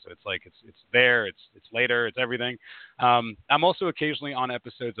later. So it's there, it's later, it's everything. I'm also occasionally on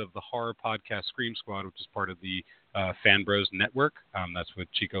episodes of the horror podcast Scream Squad, which is part of the Fan Bros Network. That's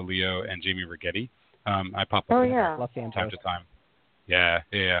with Chico Leo and Jamie Rigetti. I pop up from time to time. Yeah.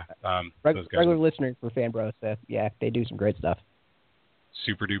 Regular listeners for Fan Bros. They do some great stuff.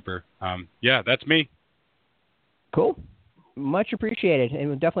 Super duper. That's me. Cool. Much appreciated. And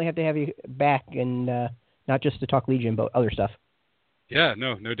we'll definitely have to have you back, and not just to talk Legion, but other stuff. Yeah,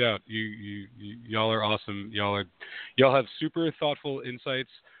 no doubt. Y'all are awesome. Y'all have super thoughtful insights.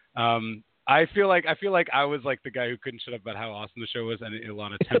 I feel like I was like the guy who couldn't shut up about how awesome the show was, and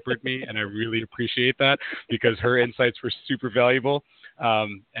Ilana tempered me, and I really appreciate that, because her insights were super valuable.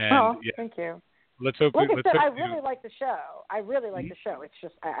 Thank you. Let's hope. Like I said, I really like the show. The show. It's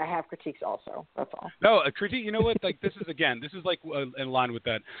just I have critiques also. That's all. No, a critique. You know what? This is in line with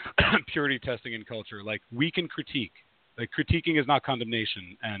that purity testing in culture. We can critique. Critiquing is not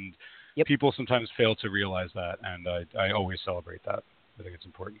condemnation, and people sometimes fail to realize that. And I always celebrate that. I think it's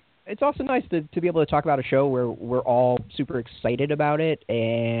important. It's also nice to be able to talk about a show where we're all super excited about it,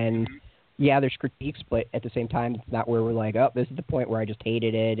 and there's critiques, but at the same time, it's not where we're like, oh, this is the point where I just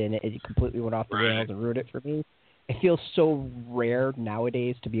hated it and it completely went off the rails and ruined it for me. It feels so rare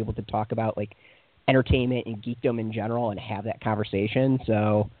nowadays to be able to talk about entertainment and geekdom in general and have that conversation.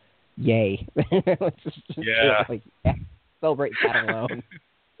 So, yay! Let's just celebrate that alone.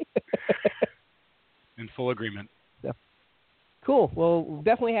 In full agreement. Cool. Well, we'll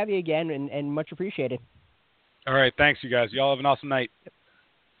definitely have you again, and much appreciated. All right. Thanks, you guys. Y'all have an awesome night.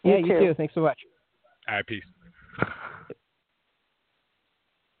 Yeah, you too. Thanks so much. All right. Peace.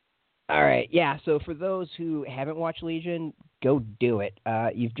 All right. Yeah, so for those who haven't watched Legion, go do it.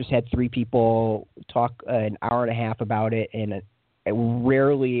 You've just had 3 people talk an hour and a half about it, and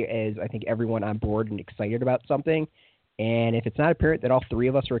rarely is, I think, everyone on board and excited about something. And if it's not apparent that all 3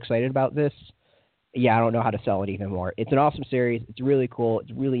 of us are excited about this, I don't know how to sell it even more. It's an awesome series. It's really cool.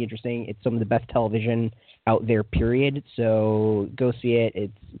 It's really interesting. It's some of the best television out there, period. So go see it.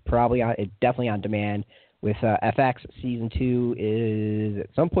 It's definitely on demand. With FX, Season 2 is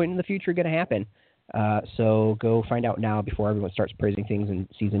at some point in the future going to happen. So go find out now before everyone starts praising things in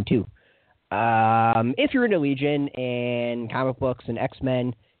Season 2. If you're into Legion and comic books and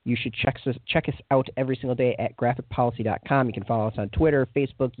X-Men, you should check us out every single day at graphicpolicy.com. You can follow us on Twitter,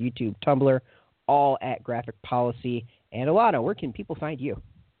 Facebook, YouTube, Tumblr, all at Graphic Policy. And Alana, where can people find you?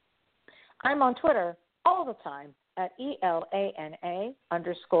 I'm on Twitter all the time at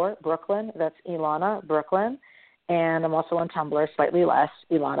ELANA_Brooklyn. That's Ilana Brooklyn. And I'm also on Tumblr, slightly less,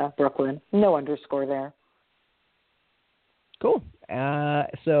 Ilana Brooklyn. No underscore there. Cool.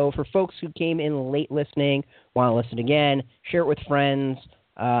 So for folks who came in late listening, want to listen again, share it with friends.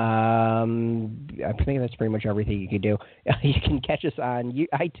 I think that's pretty much everything you can do. You can catch us on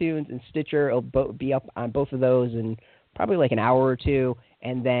iTunes and Stitcher. It'll be up on both of those in probably an hour or two.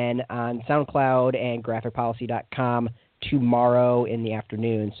 And then on SoundCloud and graphicpolicy.com tomorrow in the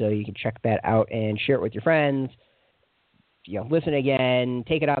afternoon. So you can check that out and share it with your friends. Listen again,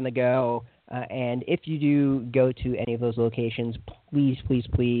 take it on the go. And if you do go to any of those locations, please, please,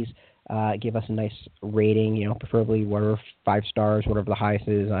 please give us a nice rating, preferably whatever 5 stars, whatever the highest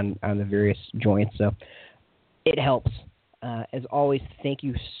is on the various joints. So it helps. As always, thank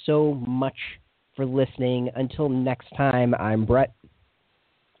you so much for listening. Until next time, I'm Brett.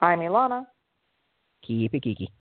 I'm Ilana. Keep it geeky.